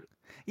us to do.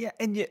 Yeah,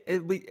 and yet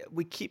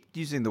we keep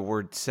using the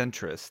word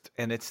centrist,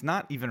 and it's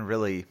not even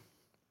really.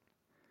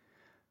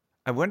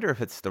 I wonder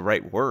if it's the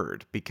right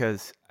word,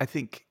 because I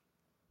think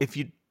if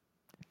you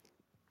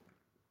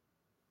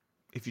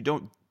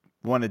don't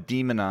want to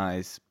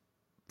demonize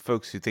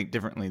folks who think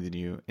differently than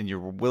you, and you're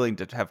willing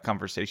to have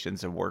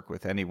conversations and work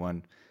with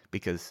anyone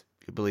because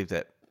you believe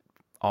that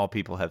all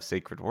people have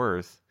sacred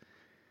worth,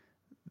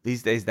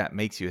 these days that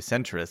makes you a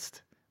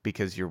centrist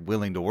because you're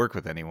willing to work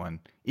with anyone,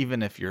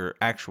 even if your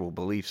actual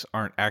beliefs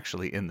aren't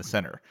actually in the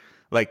center.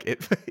 Like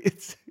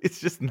it's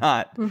just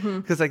not,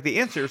 because like the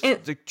answer,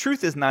 the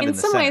truth is not in the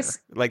center. Ways,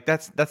 like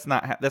that's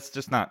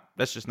just not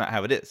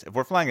how it is. If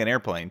we're flying an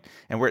airplane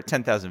and we're at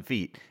 10,000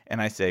 feet,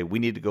 and I say we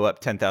need to go up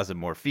 10,000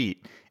 more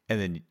feet, and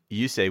then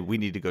you say we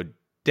need to go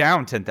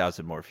down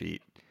 10,000 more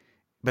feet,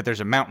 but there's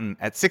a mountain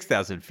at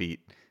 6,000 feet.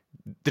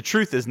 The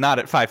truth is not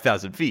at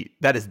 5,000 feet.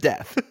 That is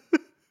death.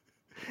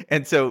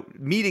 And so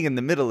meeting in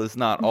the middle is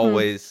not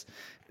always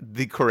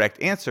the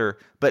correct answer.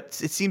 But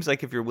it seems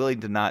like if you're willing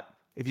to not,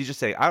 if you just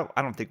say, I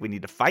don't think we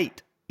need to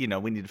fight, we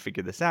need to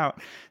figure this out,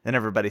 then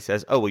everybody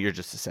says, oh, well, you're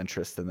just a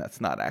centrist, and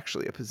that's not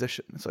actually a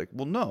position. It's like,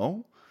 well,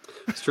 no.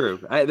 It's true.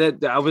 I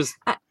was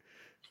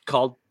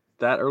called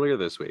that earlier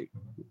this week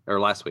or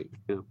last week.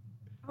 Yeah.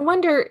 I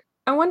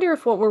wonder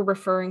if what we're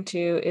referring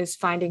to is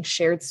finding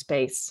shared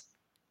space.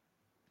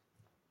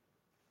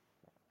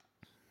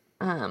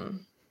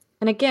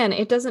 And again,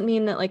 it doesn't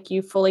mean that like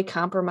you fully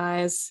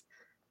compromise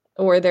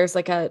or there's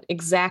like a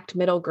exact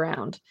middle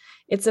ground.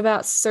 It's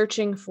about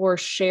searching for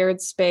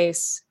shared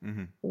space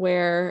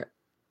where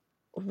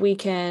we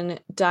can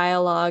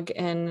dialogue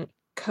and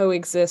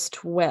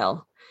coexist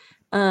well.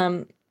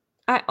 I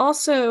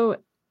also,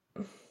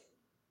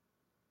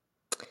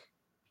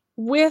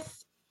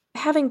 with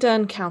having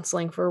done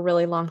counseling for a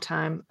really long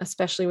time,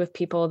 especially with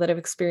people that have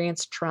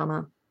experienced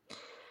trauma,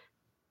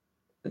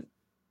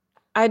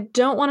 I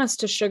don't want us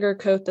to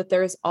sugarcoat that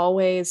there is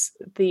always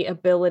the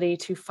ability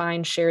to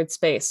find shared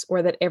space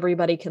or that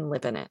everybody can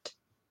live in it.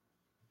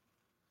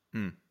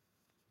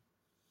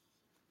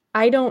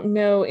 I don't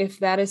know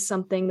if that is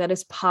something that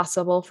is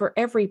possible for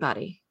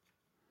everybody.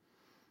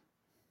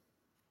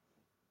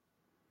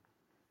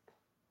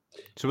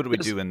 So what do we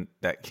do in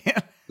that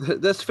camp?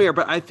 That's fair,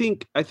 but I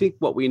think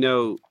what we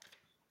know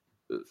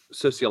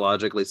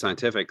sociologically,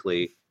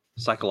 scientifically,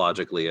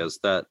 psychologically is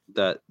that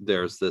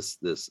there's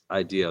this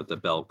idea of the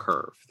bell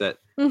curve, that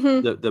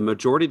the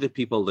majority of the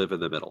people live in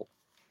the middle.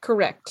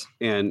 Correct.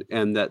 And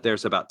that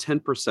there's about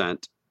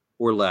 10%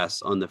 or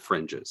less on the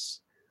fringes,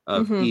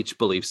 of Mhm. each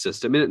belief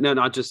system. And no,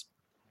 not just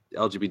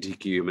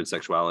LGBTQ human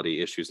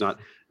sexuality issues, not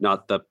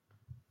the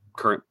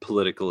current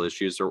political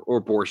issues or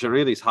abortion or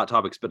any of these hot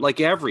topics, but like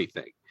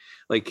everything,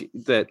 like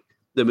that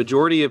the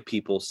majority of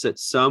people sit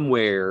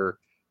somewhere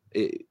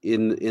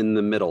in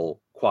the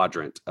middle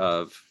quadrant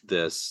of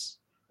this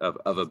of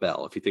a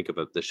bell. If you think of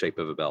the shape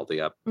of a bell,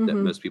 that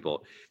Mhm. most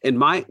people, and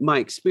my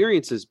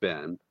experience has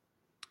been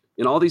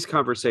in all these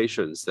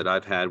conversations that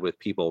I've had with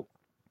people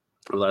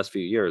over the last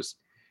few years,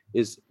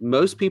 is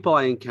most people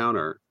I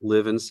encounter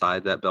live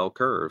inside that bell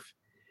curve.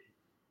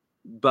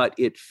 But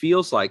it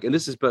feels like, and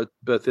this is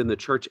both in the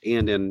church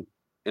and in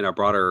our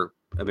broader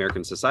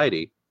American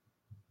society,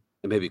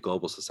 and maybe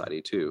global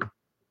society too,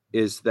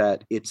 is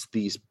that it's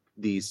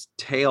these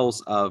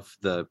tails of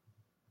the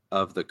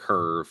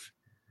curve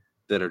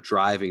that are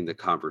driving the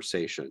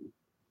conversation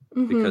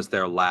Mhm. because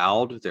they're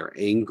loud, they're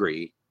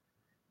angry,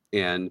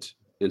 and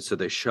so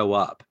they show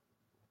up.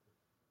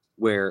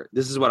 Where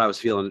this is what I was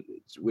feeling,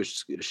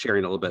 which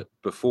sharing a little bit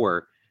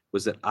before,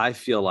 was that I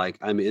feel like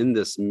I'm in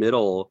this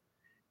middle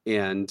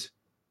and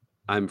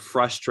I'm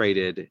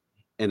frustrated,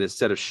 and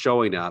instead of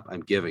showing up,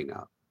 I'm giving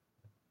up.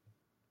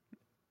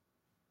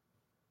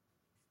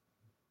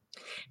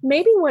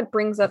 Maybe what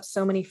brings up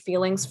so many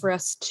feelings for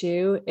us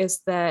too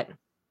is that,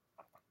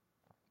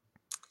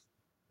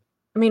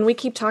 I mean, we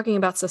keep talking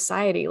about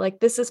society, like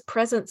this is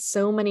present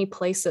so many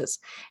places.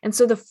 And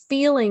so the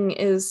feeling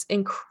is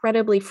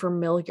incredibly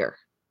familiar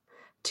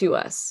to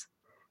us,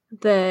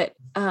 that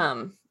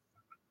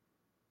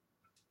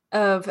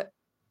of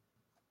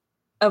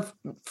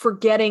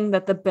forgetting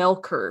that the bell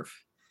curve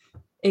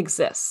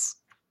exists.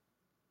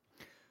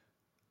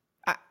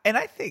 And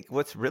I think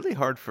what's really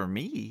hard for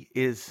me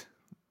is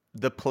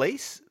the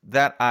place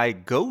that I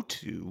go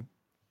to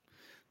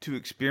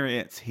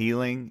experience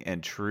healing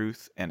and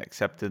truth and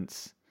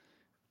acceptance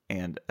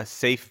and a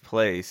safe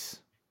place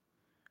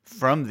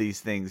from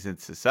these things in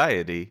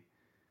society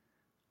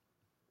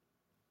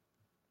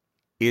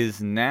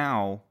is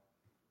now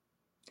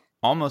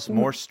almost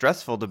more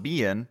stressful to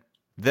be in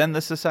than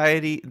the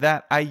society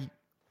that I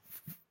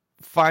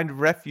find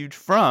refuge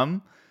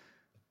from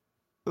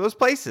those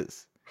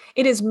places.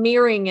 It is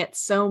mirroring it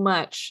so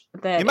much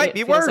that it might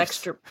be feels worse.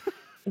 extra,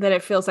 that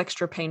it feels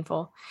extra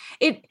painful.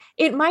 It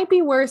might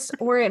be worse,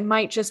 or it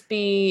might just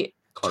be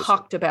Closer.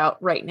 talked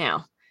about right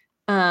now,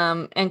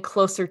 and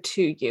closer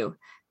to you,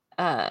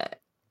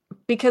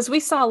 because we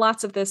saw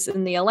lots of this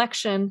in the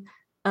election,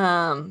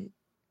 and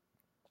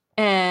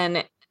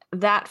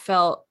that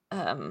felt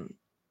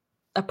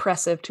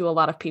oppressive to a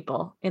lot of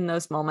people in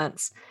those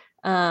moments.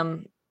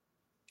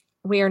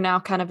 We are now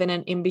kind of in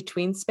an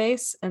in-between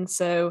space, and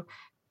so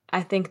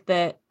I think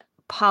that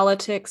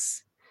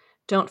politics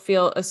don't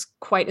feel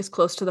quite as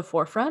close to the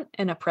forefront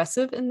and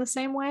oppressive in the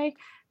same way.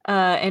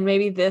 And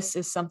maybe this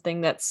is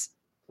something that's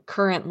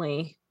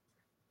currently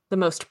the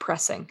most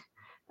pressing.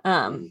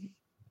 And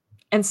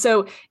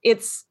so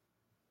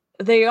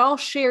they all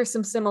share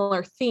some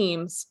similar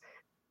themes,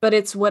 but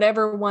it's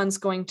whatever one's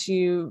going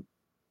to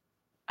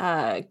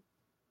kind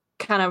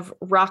of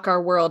rock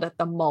our world at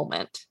the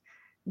moment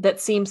that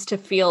seems to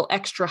feel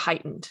extra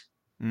heightened.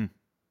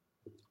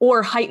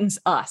 Or heightens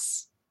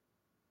us.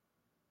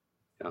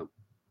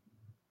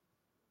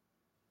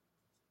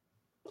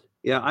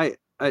 Yeah,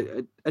 I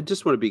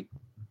just want to be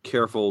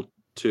careful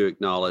to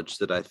acknowledge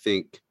that I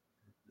think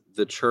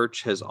the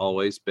church has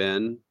always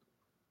been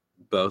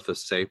both a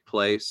safe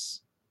place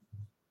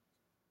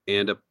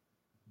and a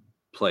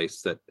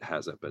place that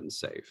hasn't been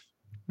safe.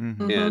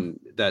 Mm-hmm. And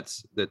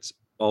that's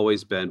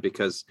always been,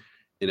 because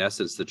in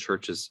essence the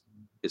church is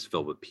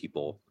filled with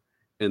people,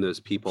 and those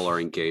people are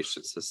engaged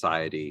in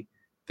society.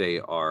 They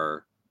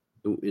are,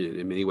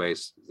 in many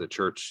ways, the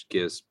church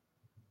gives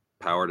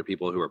power to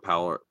people who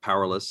are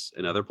powerless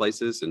in other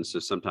places, and so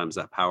sometimes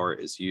that power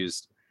is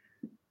used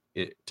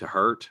to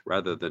hurt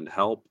rather than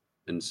help.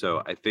 And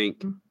so I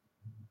think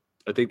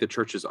the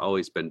church has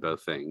always been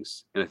both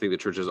things, and I think the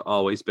church has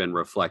always been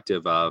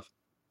reflective of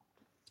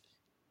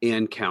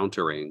and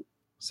countering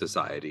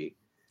society.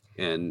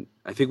 And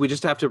I think we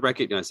just have to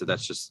recognize that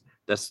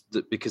that's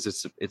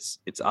because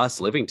it's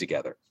us living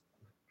together.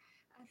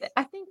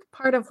 I think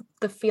part of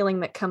the feeling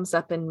that comes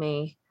up in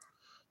me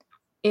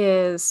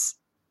is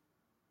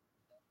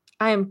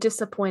I am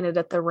disappointed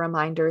at the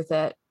reminder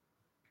that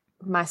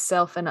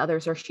myself and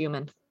others are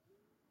human.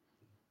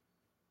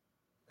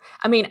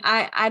 I mean,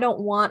 I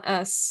don't want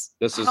us.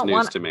 This is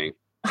news to me.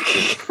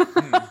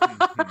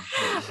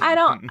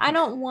 I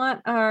don't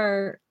want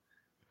our.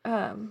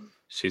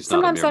 She's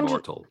not a mere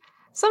mortal.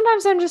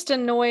 Sometimes I'm just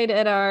annoyed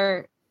at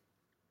our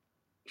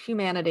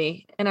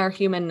humanity and our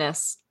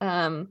humanness.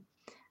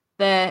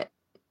 That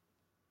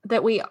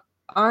we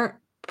aren't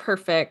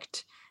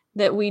perfect,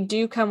 that we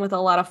do come with a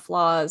lot of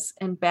flaws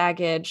and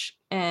baggage.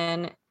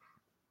 And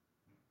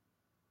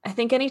I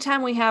think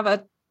anytime we have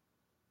a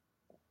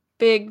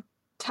big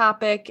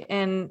topic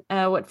and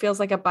what feels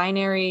like a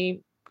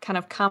binary kind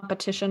of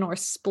competition or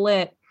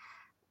split,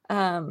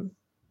 I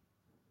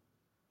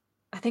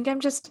think I'm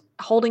just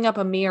holding up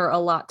a mirror a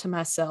lot to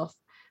myself,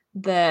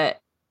 that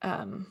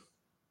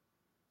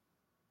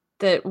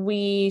that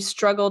we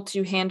struggle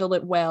to handle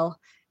it well,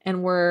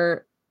 and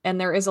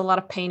there is a lot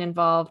of pain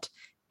involved,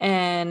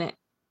 and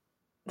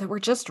that we're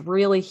just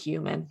really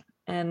human.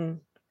 And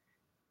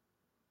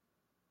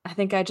I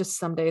think I just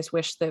some days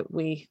wish that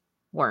we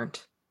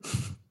weren't.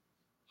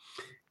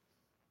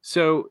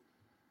 So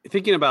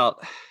thinking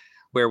about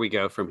where we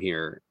go from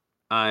here,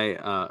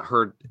 I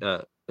heard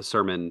a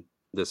sermon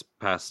this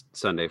past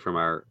Sunday from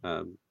our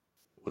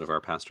one of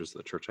our pastors at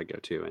the church I go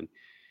to, and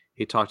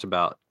he talked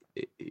about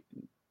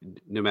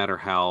no matter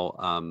how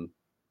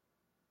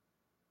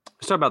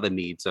let's talk about the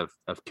needs of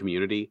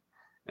community.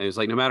 And it's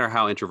like, no matter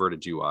how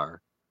introverted you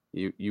are,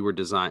 you were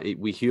designed,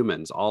 we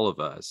humans, all of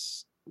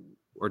us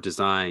are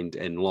designed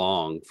and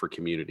long for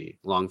community,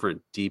 long for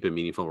deep and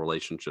meaningful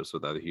relationships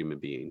with other human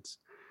beings.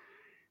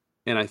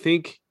 And I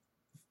think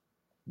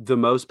the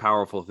most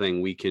powerful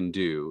thing we can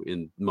do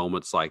in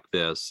moments like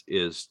this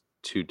is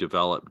to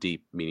develop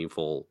deep,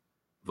 meaningful,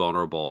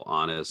 vulnerable,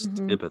 honest,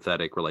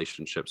 empathetic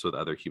relationships with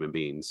other human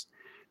beings,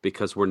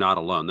 because we're not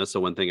alone. That's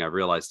the one thing I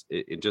realized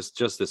in just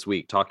this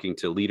week, talking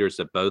to leaders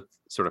of both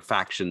sort of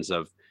factions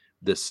of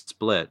this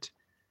split.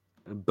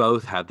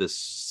 Both have this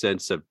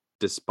sense of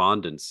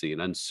despondency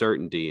and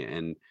uncertainty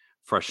and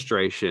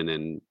frustration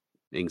and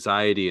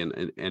anxiety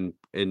and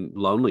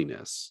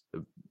loneliness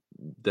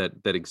that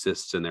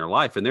exists in their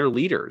life, and they're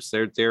leaders.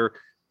 They're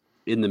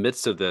in the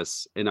midst of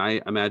this, and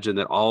I imagine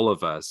that all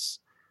of us,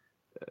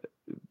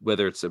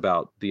 whether it's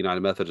about the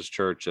United Methodist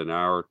Church and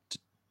our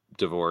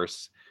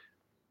divorce,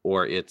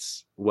 or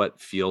it's what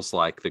feels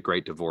like the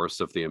great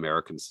divorce of the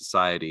American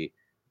society,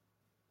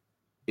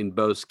 in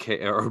both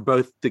or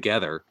both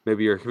together,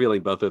 maybe you're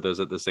feeling both of those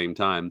at the same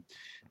time,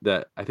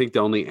 that I think the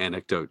only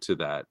antidote to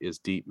that is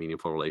deep,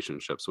 meaningful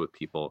relationships with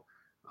people,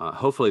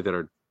 hopefully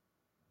that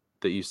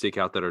you seek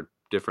out, that are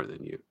different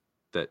than you,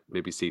 that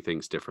maybe see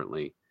things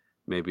differently,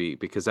 maybe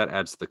because that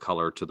adds the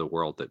color to the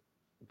world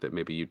that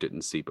maybe you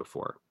didn't see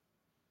before.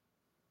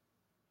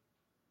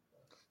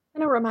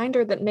 And a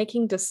reminder that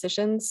making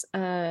decisions,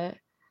 a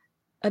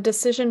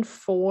decision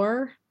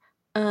for,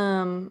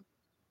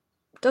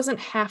 doesn't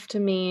have to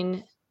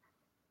mean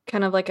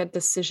kind of like a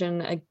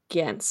decision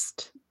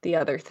against the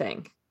other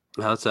thing.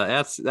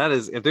 That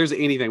is, if there's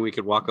anything we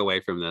could walk away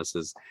from this,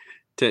 is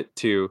to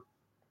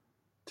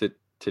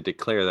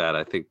declare that.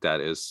 I think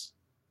that's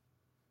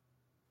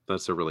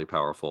a really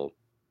powerful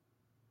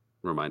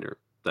reminder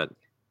that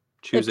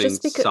choosing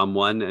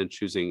someone and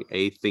choosing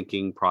a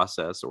thinking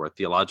process or a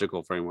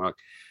theological framework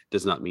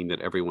does not mean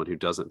that everyone who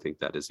doesn't think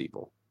that is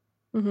evil.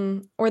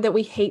 Or that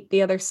we hate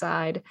the other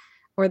side,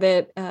 or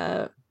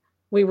that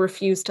we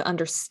refuse to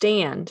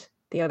understand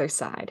the other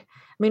side.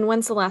 I mean,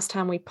 when's the last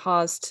time we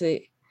paused to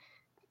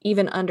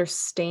even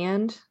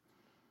understand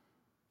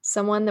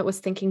someone that was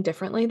thinking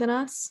differently than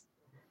us?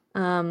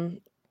 And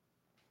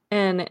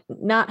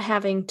not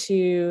having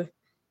to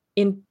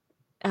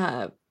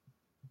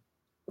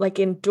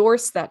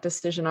endorse that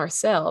decision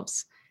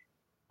ourselves,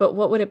 but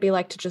what would it be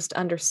like to just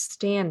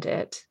understand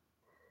it?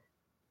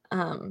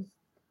 And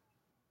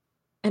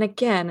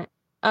again,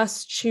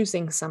 us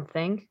choosing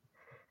something,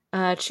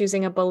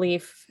 choosing a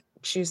belief,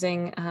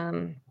 choosing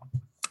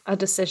a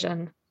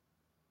decision,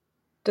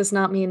 does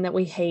not mean that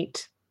we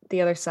hate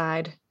the other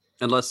side,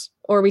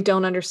 or we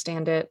don't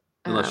understand it.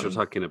 Unless you're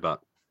talking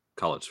about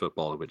college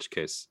football, in which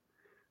case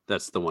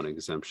that's the one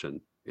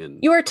exemption.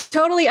 You are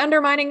totally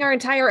undermining our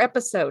entire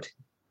episode.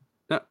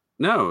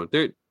 No,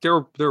 there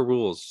are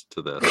rules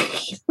to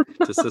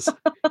this.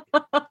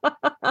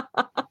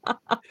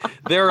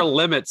 There are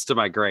limits to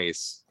my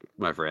grace,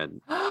 my friend.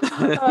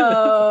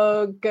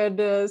 Oh,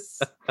 goodness.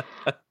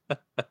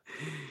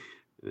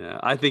 Yeah,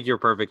 I think you're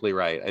perfectly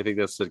right. I think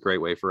that's a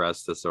great way for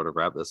us to sort of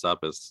wrap this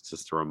up, is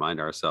just to remind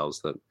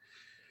ourselves that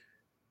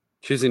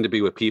choosing to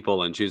be with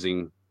people and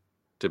choosing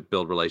to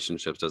build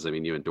relationships doesn't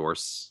mean you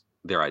endorse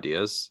their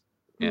ideas.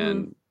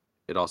 And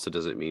it also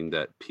doesn't mean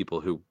that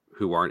people who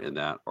aren't in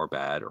that are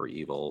bad or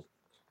evil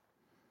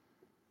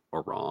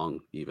or wrong,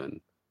 even.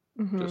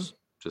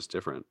 Just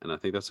different. And I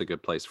think that's a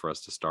good place for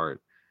us to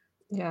start.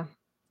 Yeah.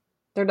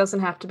 There doesn't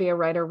have to be a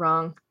right or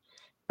wrong.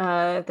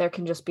 There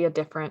can just be a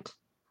different.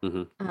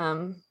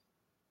 That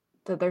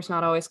there's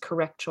not always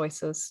correct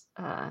choices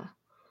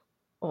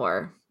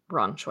or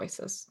wrong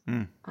choices.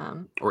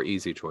 Or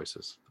easy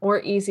choices.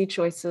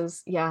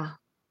 Yeah.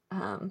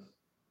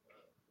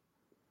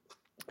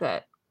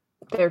 That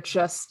they're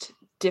just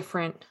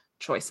different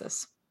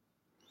choices.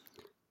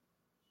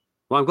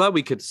 Well, I'm glad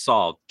we could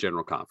solve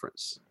General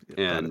Conference.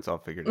 And it's all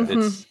figured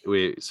out.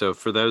 So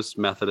for those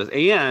Methodists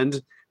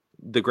and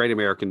the Great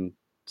American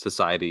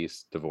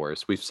Society's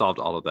divorce, we've solved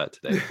all of that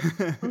today.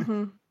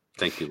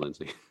 Thank you,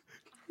 Lindsay.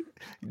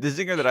 The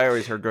zinger that I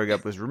always heard growing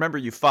up was, remember,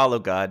 you follow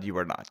God, you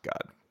are not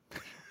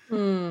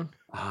God.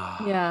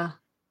 Yeah.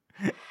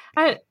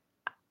 I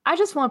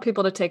just want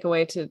people to take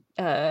away to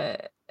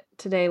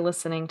today,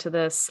 listening to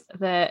this,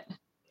 that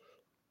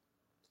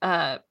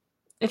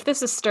if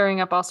this is stirring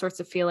up all sorts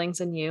of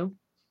feelings in you,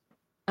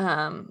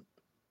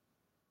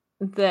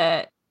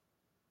 that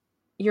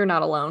you're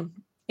not alone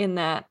in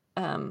that.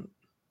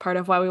 Part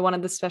of why we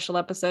wanted this special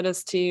episode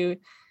is to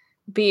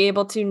be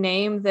able to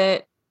name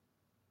that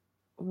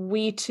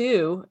we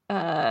too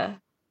have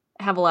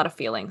a lot of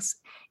feelings,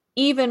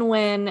 even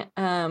when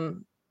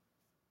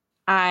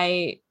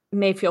I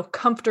may feel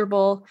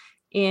comfortable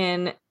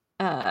in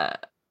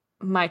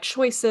my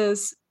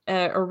choices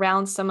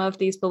around some of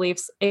these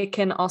beliefs. It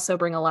can also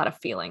bring a lot of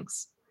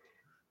feelings,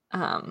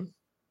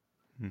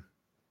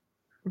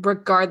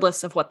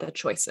 regardless of what the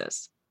choice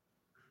is.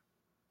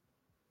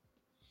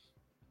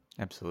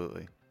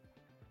 Absolutely.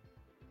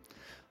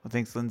 Well,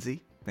 thanks,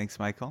 Lindsay. Thanks,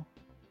 Michael.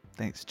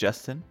 Thanks,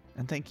 Justin.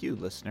 And thank you,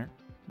 listener.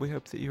 We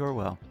hope that you are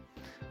well.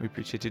 We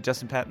appreciate you.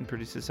 Justin Patton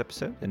produced this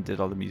episode and did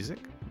all the music.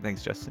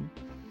 Thanks, Justin.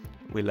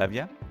 We love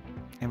you.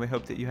 And we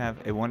hope that you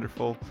have a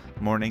wonderful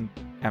morning,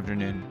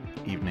 afternoon,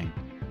 evening,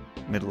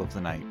 middle of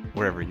the night,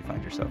 wherever you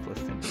find yourself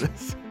listening to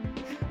this.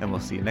 And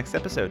we'll see you next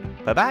episode.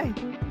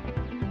 Bye-bye.